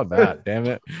they call it that? Damn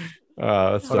it.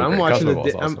 I'm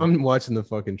watching the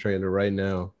fucking trailer right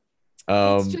now.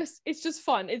 It's just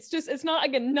fun. It's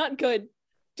not good,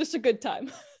 just a good time.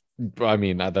 I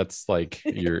mean, that's like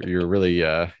you're really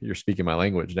you're speaking my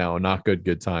language now. Not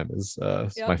good time is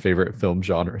my favorite film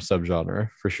subgenre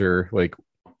for sure. Like,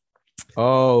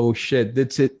 oh shit,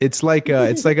 it's like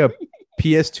a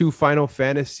PS2 Final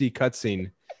Fantasy cutscene.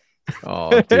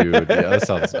 Oh dude, yeah, that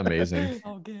sounds amazing.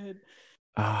 Oh good.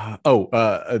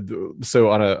 So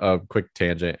on a quick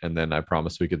tangent, and then I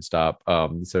promise we can stop.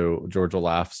 So George will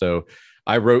laugh. So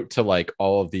I wrote to like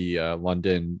all of the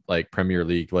London like Premier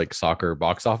League like soccer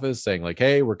box office saying like,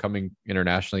 hey, we're coming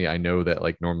internationally. I know that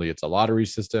like normally it's a lottery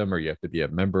system or you have to be a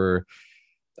member.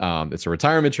 It's a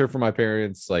retirement trip for my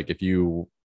parents. Like if you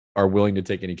are willing to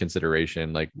take any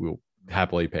consideration, like we'll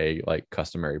happily pay like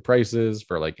customary prices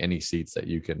for like any seats that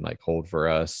you can like hold for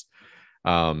us.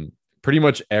 Pretty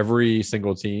much every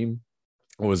single team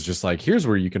was just like, here's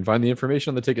where you can find the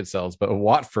information on the ticket sales. But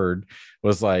Watford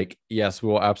was like, yes, we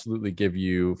will absolutely give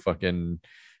you fucking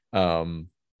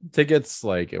tickets.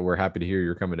 Like, we're happy to hear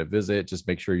you're coming to visit. Just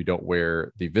make sure you don't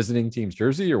wear the visiting team's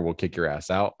jersey or we'll kick your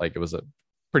ass out. Like, it was a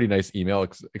pretty nice email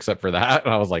except for that,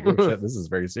 and I was like, oh shit, this is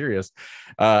very serious.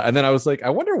 And then I was like, I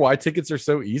wonder why tickets are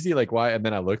so easy, like why? And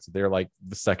then I looked, they're like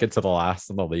the second to the last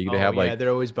in the league. They have like they're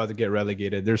always about to get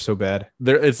relegated. They're so bad.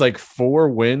 It's like 4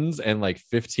 wins and like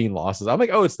 15 losses. I'm like,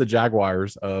 oh, it's the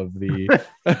Jaguars of the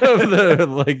of the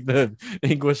like the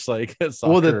English like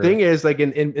soccer. Well, the thing is, like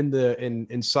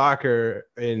in soccer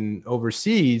in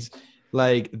overseas,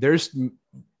 like there's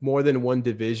more than one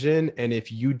division, and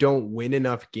if you don't win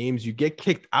enough games, you get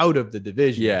kicked out of the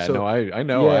division. Yeah, so, no, I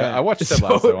know. Yeah. I watched Ted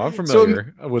Lasso. I'm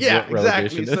familiar with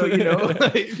relegation.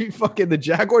 Exactly. So like, the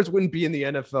Jaguars wouldn't be in the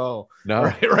NFL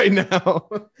right now.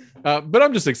 But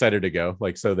I'm just excited to go.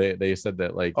 Like, so they said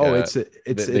that like it's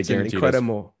an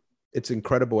incredible. It's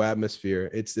incredible atmosphere.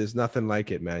 There's nothing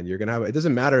like it, man. You're gonna have it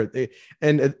doesn't matter.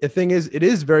 And the thing is, it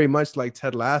is very much like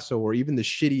Ted Lasso, where even the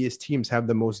shittiest teams have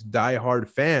the most diehard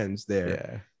fans there.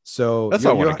 Yeah. So that's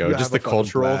how I want to go. Just the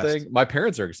cultural thing. My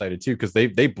parents are excited too because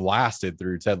they blasted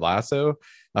through Ted Lasso.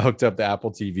 I hooked up the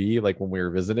Apple TV like when we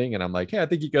were visiting, and I'm like, hey, I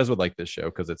think you guys would like this show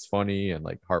because it's funny and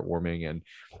like heartwarming. And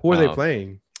who are they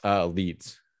playing?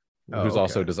 Leeds. Who's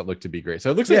also doesn't look to be great.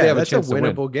 So it looks like they have a chance to win.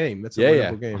 That's a winnable game. That's a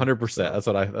winnable game.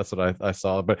 100%. That's what I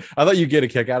saw. But I thought you get a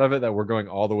kick out of it that we're going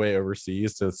all the way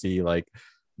overseas to see like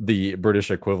the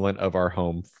British equivalent of our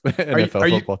home NFL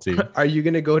football team. Are you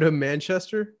going to go to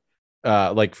Manchester?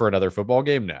 Like for another football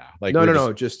game? Nah. Like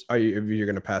no. Just you're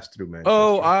going to pass through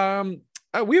Manchester?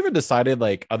 We haven't decided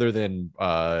like other than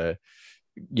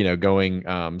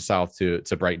going south to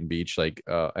Brighton Beach like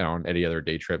on any other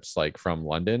day trips like from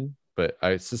London. But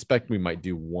I suspect we might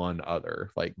do one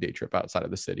other like day trip outside of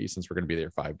the city since we're going to be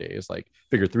there 5 days. Like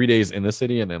figure 3 days in the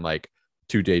city and then like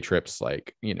 2 day trips,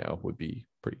 like, would be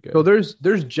pretty good. So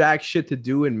there's jack shit to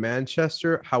do in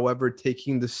Manchester. However,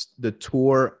 taking the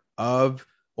tour of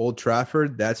Old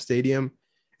Trafford, that stadium,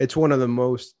 it's one of the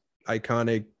most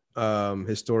iconic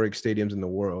historic stadiums in the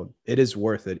world. It is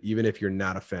worth it, even if you're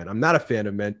not a fan. I'm not a fan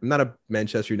of I'm not a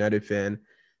Manchester United fan,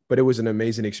 but it was an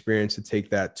amazing experience to take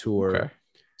that tour. Okay.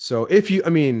 So if you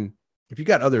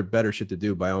got other better shit to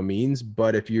do, by all means,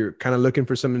 but if you're kind of looking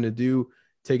for something to do,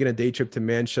 taking a day trip to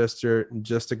Manchester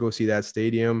just to go see that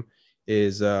stadium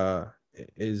is a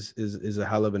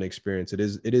hell of an experience. It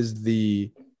is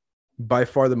by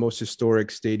far the most historic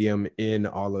stadium in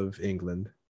all of England.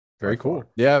 Very cool.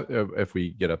 Yeah, if we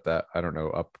get up that, I don't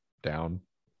know, up, down,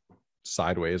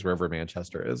 sideways, wherever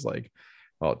Manchester is, like,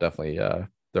 well, definitely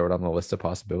throw it on the list of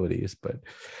possibilities. But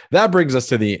that brings us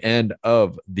to the end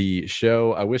of the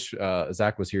show. I wish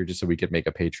Zach was here just so we could make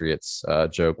a Patriots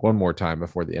joke one more time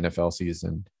before the NFL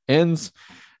season ends.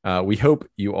 We hope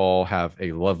you all have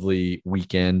a lovely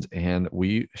weekend, and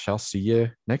we shall see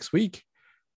you next week.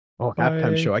 Oh,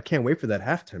 halftime show. I can't wait for that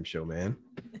halftime show, man.